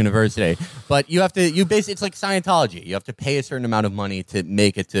Hustlers University, but you basically, it's like Scientology. You have to pay a certain amount of money to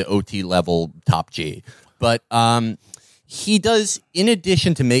make it to OT level top G. But he does, in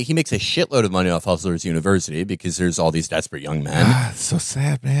addition to he makes a shitload of money off Hustlers University because there's all these desperate young men. It's so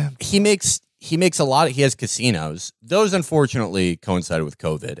sad, man. He makes a lot he has casinos. Those unfortunately coincided with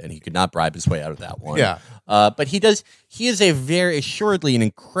COVID, and he could not bribe his way out of that one. Yeah. But he is a very assuredly an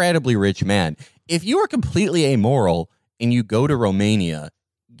incredibly rich man. If you are completely amoral and you go to Romania,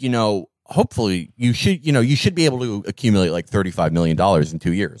 you know, hopefully you should be able to accumulate like $35 million in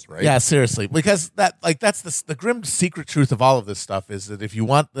 2 years, right? Yeah, seriously, because that's the grim secret truth of all of this stuff is that if you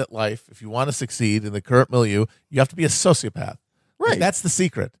want that life, if you want to succeed in the current milieu, you have to be a sociopath. Right. Like, that's the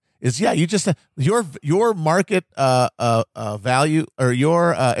secret. You just your market value or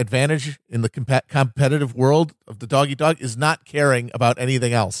your advantage in the competitive world of the dog eat dog is not caring about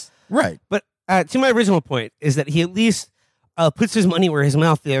anything else. Right. But to my original point is that he at least puts his money where his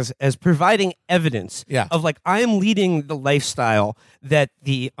mouth is, as providing evidence of like, I am leading the lifestyle that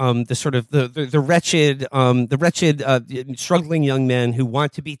the sort of the wretched struggling young men who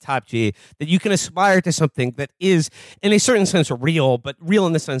want to be top G, that you can aspire to something that is in a certain sense real, but real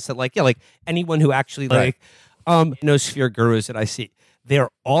in the sense that like anyone who actually noosphere gurus that I see, they're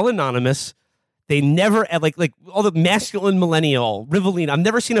all anonymous. They never like all the masculine millennial Rivellino. I've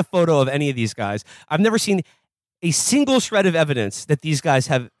never seen a photo of any of these guys. I've never seen a single shred of evidence that these guys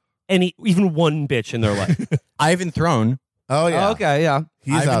have even one bitch in their life. Ivan Throne. Oh yeah. Oh, okay, yeah.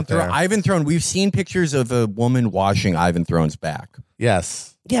 He's out there. Ivan Throne. We've seen pictures of a woman washing Ivan Throne's back.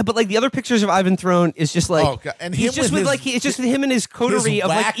 Yes. Yeah, but like the other pictures of Ivan Throne is just like, oh, God. And he's just with like it's just him and his coterie of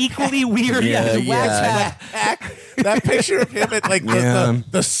like equally weird. His wax pack. That picture of him at like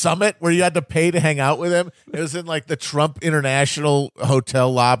the summit where you had to pay to hang out with him. It was in like the Trump International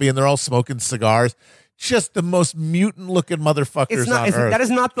Hotel lobby, and they're all smoking cigars. Just the most mutant-looking motherfuckers on earth. That is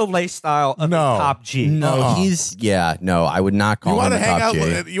not the lifestyle of top G. No, I would not call him a top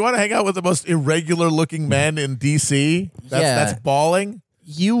G. You want to hang out with the most irregular-looking men in D.C.? That's balling?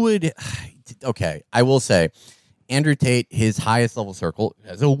 You would... Okay, I will say, Andrew Tate, his highest level circle,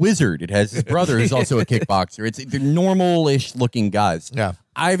 has a wizard. It has his brother, who's also a kickboxer. They're normal-ish looking guys. Yeah.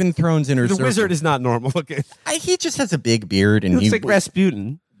 Ivan Throne's inner circle. The wizard is not normal looking. He just has a big beard. And he looks like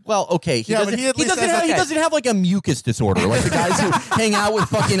Rasputin. Well, okay. He doesn't have like a mucus disorder like the guys who hang out with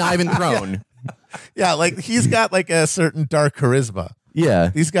fucking Ivan Throne. Yeah, like he's got like a certain dark charisma. Yeah.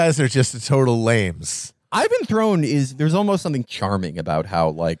 These guys are just total lames. Ivan Throne there's almost something charming about how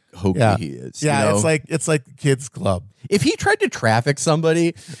like hokey he is. Yeah, you know? it's like the kids club. If he tried to traffic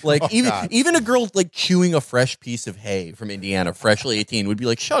somebody, like even a girl like chewing a fresh piece of hay from Indiana, freshly 18, would be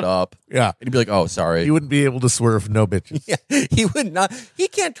like, "Shut up." Yeah, and he'd be like, "Oh, sorry." He wouldn't be able to swerve no bitches. Yeah, he would not. He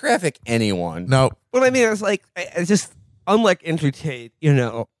can't traffic anyone. No. What I mean is like, it's just unlike Andrew Tate,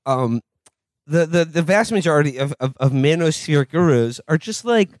 the vast majority of manosphere gurus are just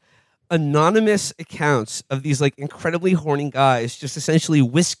like anonymous accounts of these like incredibly horny guys just essentially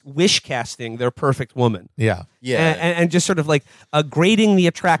wish casting their perfect woman. Yeah. And just sort of like grading the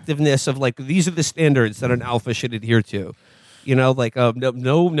attractiveness of like, these are the standards that an alpha should adhere to. You know, like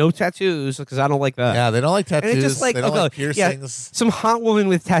no tattoos because I don't like that. Yeah, they don't like tattoos. And it's just like, they don't like piercings. Yeah, some hot woman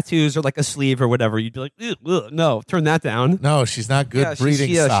with tattoos or like a sleeve or whatever. You'd be like, ugh, no, turn that down. No, she's not good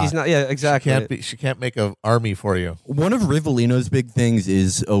breeding stock. She's not. Yeah, exactly. She can't make an army for you. One of Rivellino's big things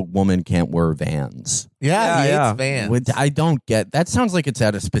is a woman can't wear Vans. Yeah, he hates Vans. I don't get that. Sounds like it's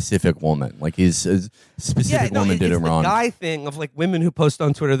at a specific woman. Like a specific woman did it wrong. The guy thing of like women who post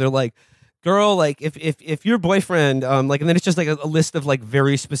on Twitter. They're like, girl, like if your boyfriend, like, and then it's just like a list of like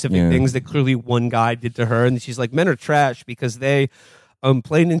very specific things that clearly one guy did to her, and she's like, men are trash because they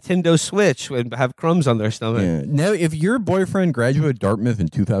play Nintendo Switch and have crumbs on their stomach. Yeah. Now, if your boyfriend graduated Dartmouth in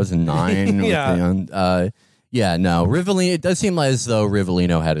 2009, no, Rivellino. It does seem as though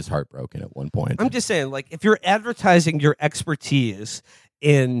Rivellino had his heart broken at one point. I'm just saying, like, if you're advertising your expertise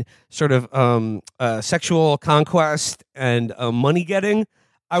in sort of sexual conquest and money getting,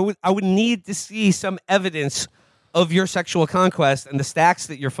 I would need to see some evidence of your sexual conquest and the stacks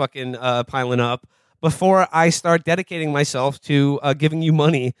that you're fucking piling up before I start dedicating myself to giving you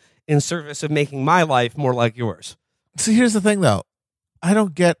money in service of making my life more like yours. So here's the thing, though. I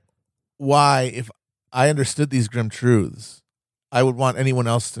don't get why, if I understood these grim truths, I would want anyone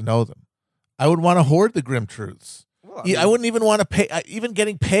else to know them. I would want to hoard the grim truths. Well, I wouldn't even want to pay. Even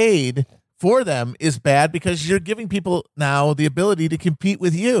getting paid for them is bad because you're giving people now the ability to compete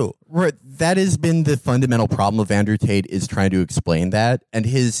with you. Right. That has been the fundamental problem of Andrew Tate, is trying to explain that. And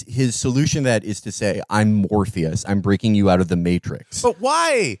his solution to that is to say, I'm Morpheus. I'm breaking you out of the Matrix. But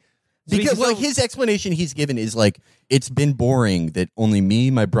why? Because like his explanation he's given is like, it's been boring that only me,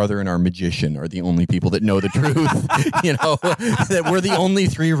 my brother, and our magician are the only people that know the truth. You know, that we're the only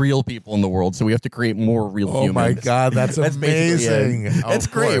three real people in the world, so we have to create more real humans. Oh my God, that's amazing. That's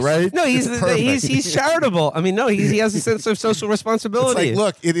great, right? No, he's charitable. I mean, no, he has a sense of social responsibility. It's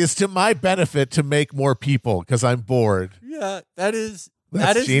like, look, it is to my benefit to make more people because I'm bored. Yeah, that is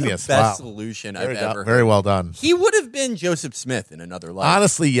genius. The best solution I've ever heard. Very well done. He would have been Joseph Smith in another life.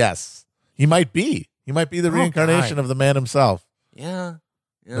 Honestly, yes. He might be. He might be the reincarnation of the man himself. Yeah.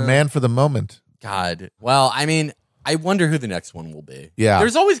 The man for the moment. God. Well, I mean, I wonder who the next one will be. Yeah.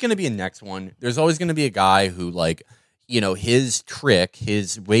 There's always going to be a next one. There's always going to be a guy who, like, his trick,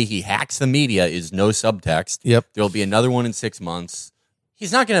 his way he hacks the media is no subtext. Yep. There'll be another one in 6 months.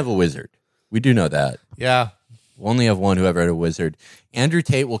 He's not going to have a wizard. We do know that. Yeah. We'll only have one who ever had a wizard. Andrew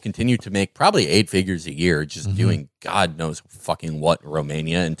Tate will continue to make probably 8 figures a year, just doing God knows fucking what in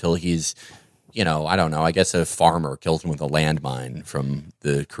Romania until he's, I don't know, I guess a farmer kills him with a landmine from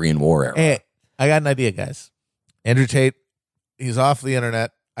the Korean War era. Hey, I got an idea, guys. Andrew Tate, he's off the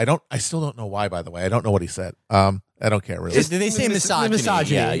internet. I still don't know why, by the way. I don't know what he said. I don't care really. Did they say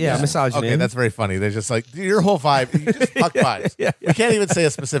misogyny? Yeah, misogyny. Okay, that's very funny. They're just like, your whole vibe, you just fuck vibes. We can't even say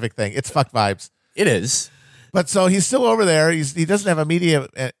a specific thing. It's fuck vibes. It is. But so he's still over there. He doesn't have a media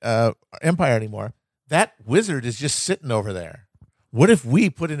empire anymore. That wizard is just sitting over there. What if we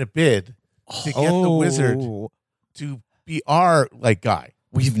put in a bid to get the wizard to be our guy?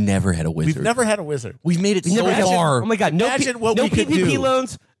 We've never had a wizard. We've never had a wizard. We've made it so Imagine- far. Oh my God! No, Imagine what no we could PPP do.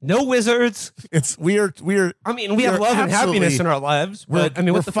 loans, no wizards. It's weird. I mean, we have love and happiness in our lives, but I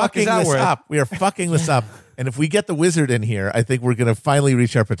mean, what the fuck is that worth? Up. We are fucking this up. And if we get the wizard in here, I think we're going to finally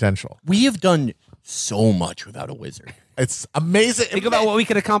reach our potential. We have done so much without a wizard. It's amazing. Think about what we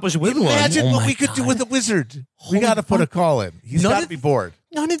could accomplish with one. Imagine Oh what my we could do God. with a wizard. We Holy got to put a fuck. call in. He's None got to of- be bored.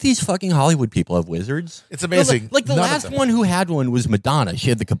 None of these fucking Hollywood people have wizards. It's amazing. Like the None of last them. one who had one was Madonna. She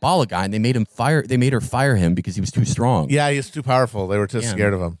had the Kabbalah guy, and they made her fire him because he was too strong. Yeah, he's too powerful. They were too Yeah.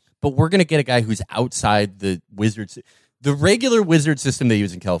 scared of him. But we're gonna get a guy who's outside the wizards. The regular wizard system they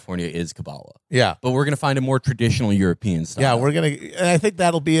use in California is Kabbalah. Yeah. But we're gonna find a more traditional European style. Yeah, we're going to, and I think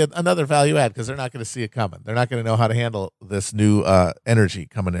that'll be another value add because they're not going to see it coming. They're not going to know how to handle this new energy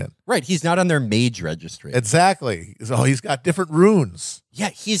coming in. right. He's not on their mage registry. Exactly. So he's got different runes. yeah,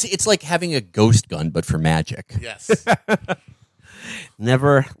 it's like having a ghost gun, but for magic. Yes.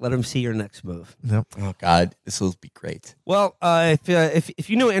 Never let them see your next move. Nope. Oh God, this will be great. Well, if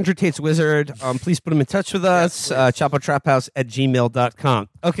you know Andrew Tate's wizard, please put him in touch with us. ChapoTrapHouse@gmail.com.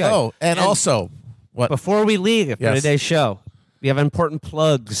 Okay. Oh, and also, what? Before we leave for Yes. today's show, we have important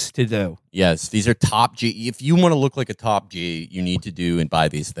plugs to do. Yes, these are top G. If you want to look like a top G, you need to do and buy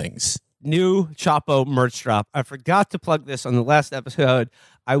these things. New Chapo merch drop. I forgot to plug this on the last episode.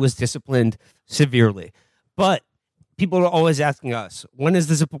 I was disciplined severely, but people are always asking us, when is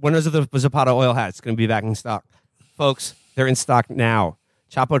the Zapata oil hats going to be back in stock? Folks, they're in stock now.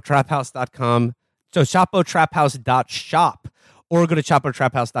 ChapoTrapHouse.com. So ChapoTrapHouse.shop. Or go to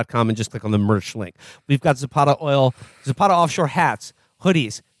ChapoTrapHouse.com and just click on the merch link. We've got Zapata oil, Zapata offshore hats,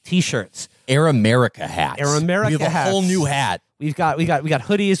 hoodies, t-shirts. Air America hats. Air America We have a hats. whole new hat. We got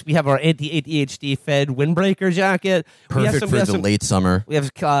hoodies. We have our anti-ADHD fed windbreaker jacket. We have Perfect for the late summer. We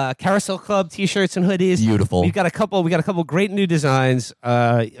have Carousel Club T-shirts and hoodies. Beautiful. We got a couple great new designs.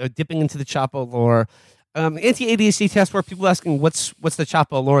 Dipping into the Chapo lore. Anti-ADHD test where people asking what's the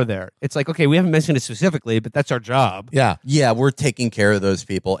Chapo lore there. It's like, okay, we haven't mentioned it specifically, but that's our job. Yeah. Yeah, we're taking care of those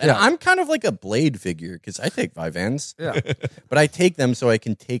people. And Yeah. I'm kind of like a Blade figure because I take Vyvanse. Yeah. But I take them so I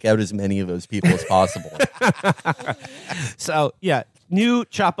can take out as many of those people as possible. So yeah, new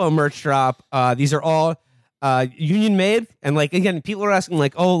Chapo merch drop. These are all union made, and again, people are asking why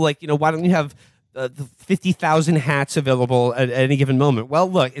don't you have the 50,000 hats available at any given moment? Well,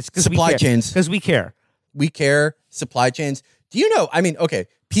 look, it's because Supply chains. Because we care. We care. Supply chains. Do you know? I mean, okay,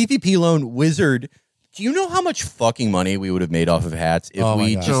 PPP loan wizard. Do you know how much fucking money we would have made off of hats if Oh my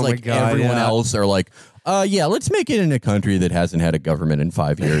we God. just Oh my like God, everyone yeah. else are like, yeah, let's make it in a country that hasn't had a government in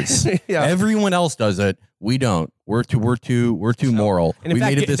 5 years. Yeah. Everyone else does it. We don't. We're too moral. And in We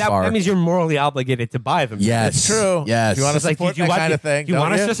fact, made it this far. that means you're morally obligated to buy them. Yes, It's true. Yes. If you want to It's like, support do you that want, kind of thing, do you don't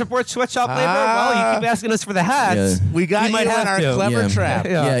want us to support sweatshop labor? Well, you keep asking us for the hats. Yeah. We got We you might in have our to. clever Yeah. trap.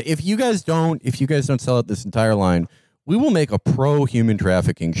 Yeah. Yeah, if you guys don't sell out this entire line, we will make a pro human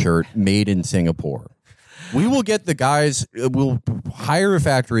trafficking shirt made in Singapore. We will get the guys. We'll hire a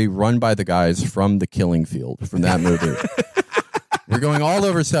factory run by the guys from The Killing Field from that movie. We're going all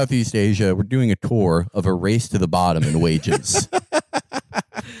over Southeast Asia. We're doing a tour of a race to the bottom in wages.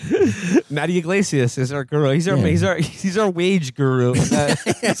 Matty Iglesias is our guru. He's our wage guru.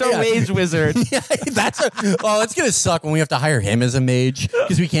 He's our wage wizard. Yeah, it's gonna suck when we have to hire him as a mage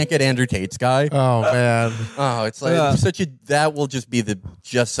because we can't get Andrew Tate's guy. Oh, man. Oh, it's like Yeah. that will just be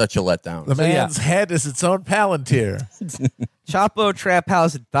such a letdown. The man's head is its own Palantir.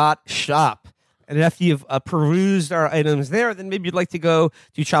 ChapoTrapHouse.shop. And if you've perused our items there, then maybe you'd like to go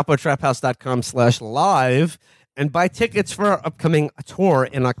to ChapoTrapHouse.com/live and buy tickets for our upcoming tour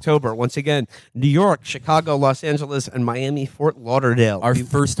in October. Once again, New York, Chicago, Los Angeles, and Miami, Fort Lauderdale. Our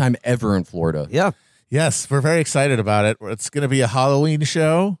first time ever in Florida. Yeah. Yes, we're very excited about it. It's going to be a Halloween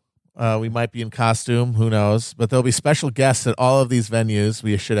show. We might be in costume, who knows? But there'll be special guests at all of these venues.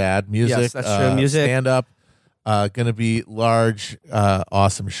 We should add music. Yes, that's true. Music, stand up. Going to be large,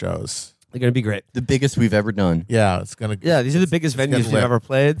 awesome shows. They're going to be great. The biggest we've ever done. Yeah, it's going to. Yeah, these are the biggest venues we've lit. ever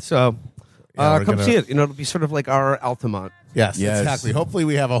played. So Yeah, come see it. It'll be sort of like our Altamont. Yes, Yes. exactly. Hopefully,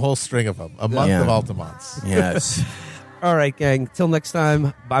 we have a whole string of them. A month Yeah. of Altamonts. Yes. All right, gang. Till next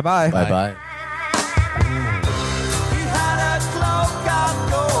time. Bye-bye. Bye-bye.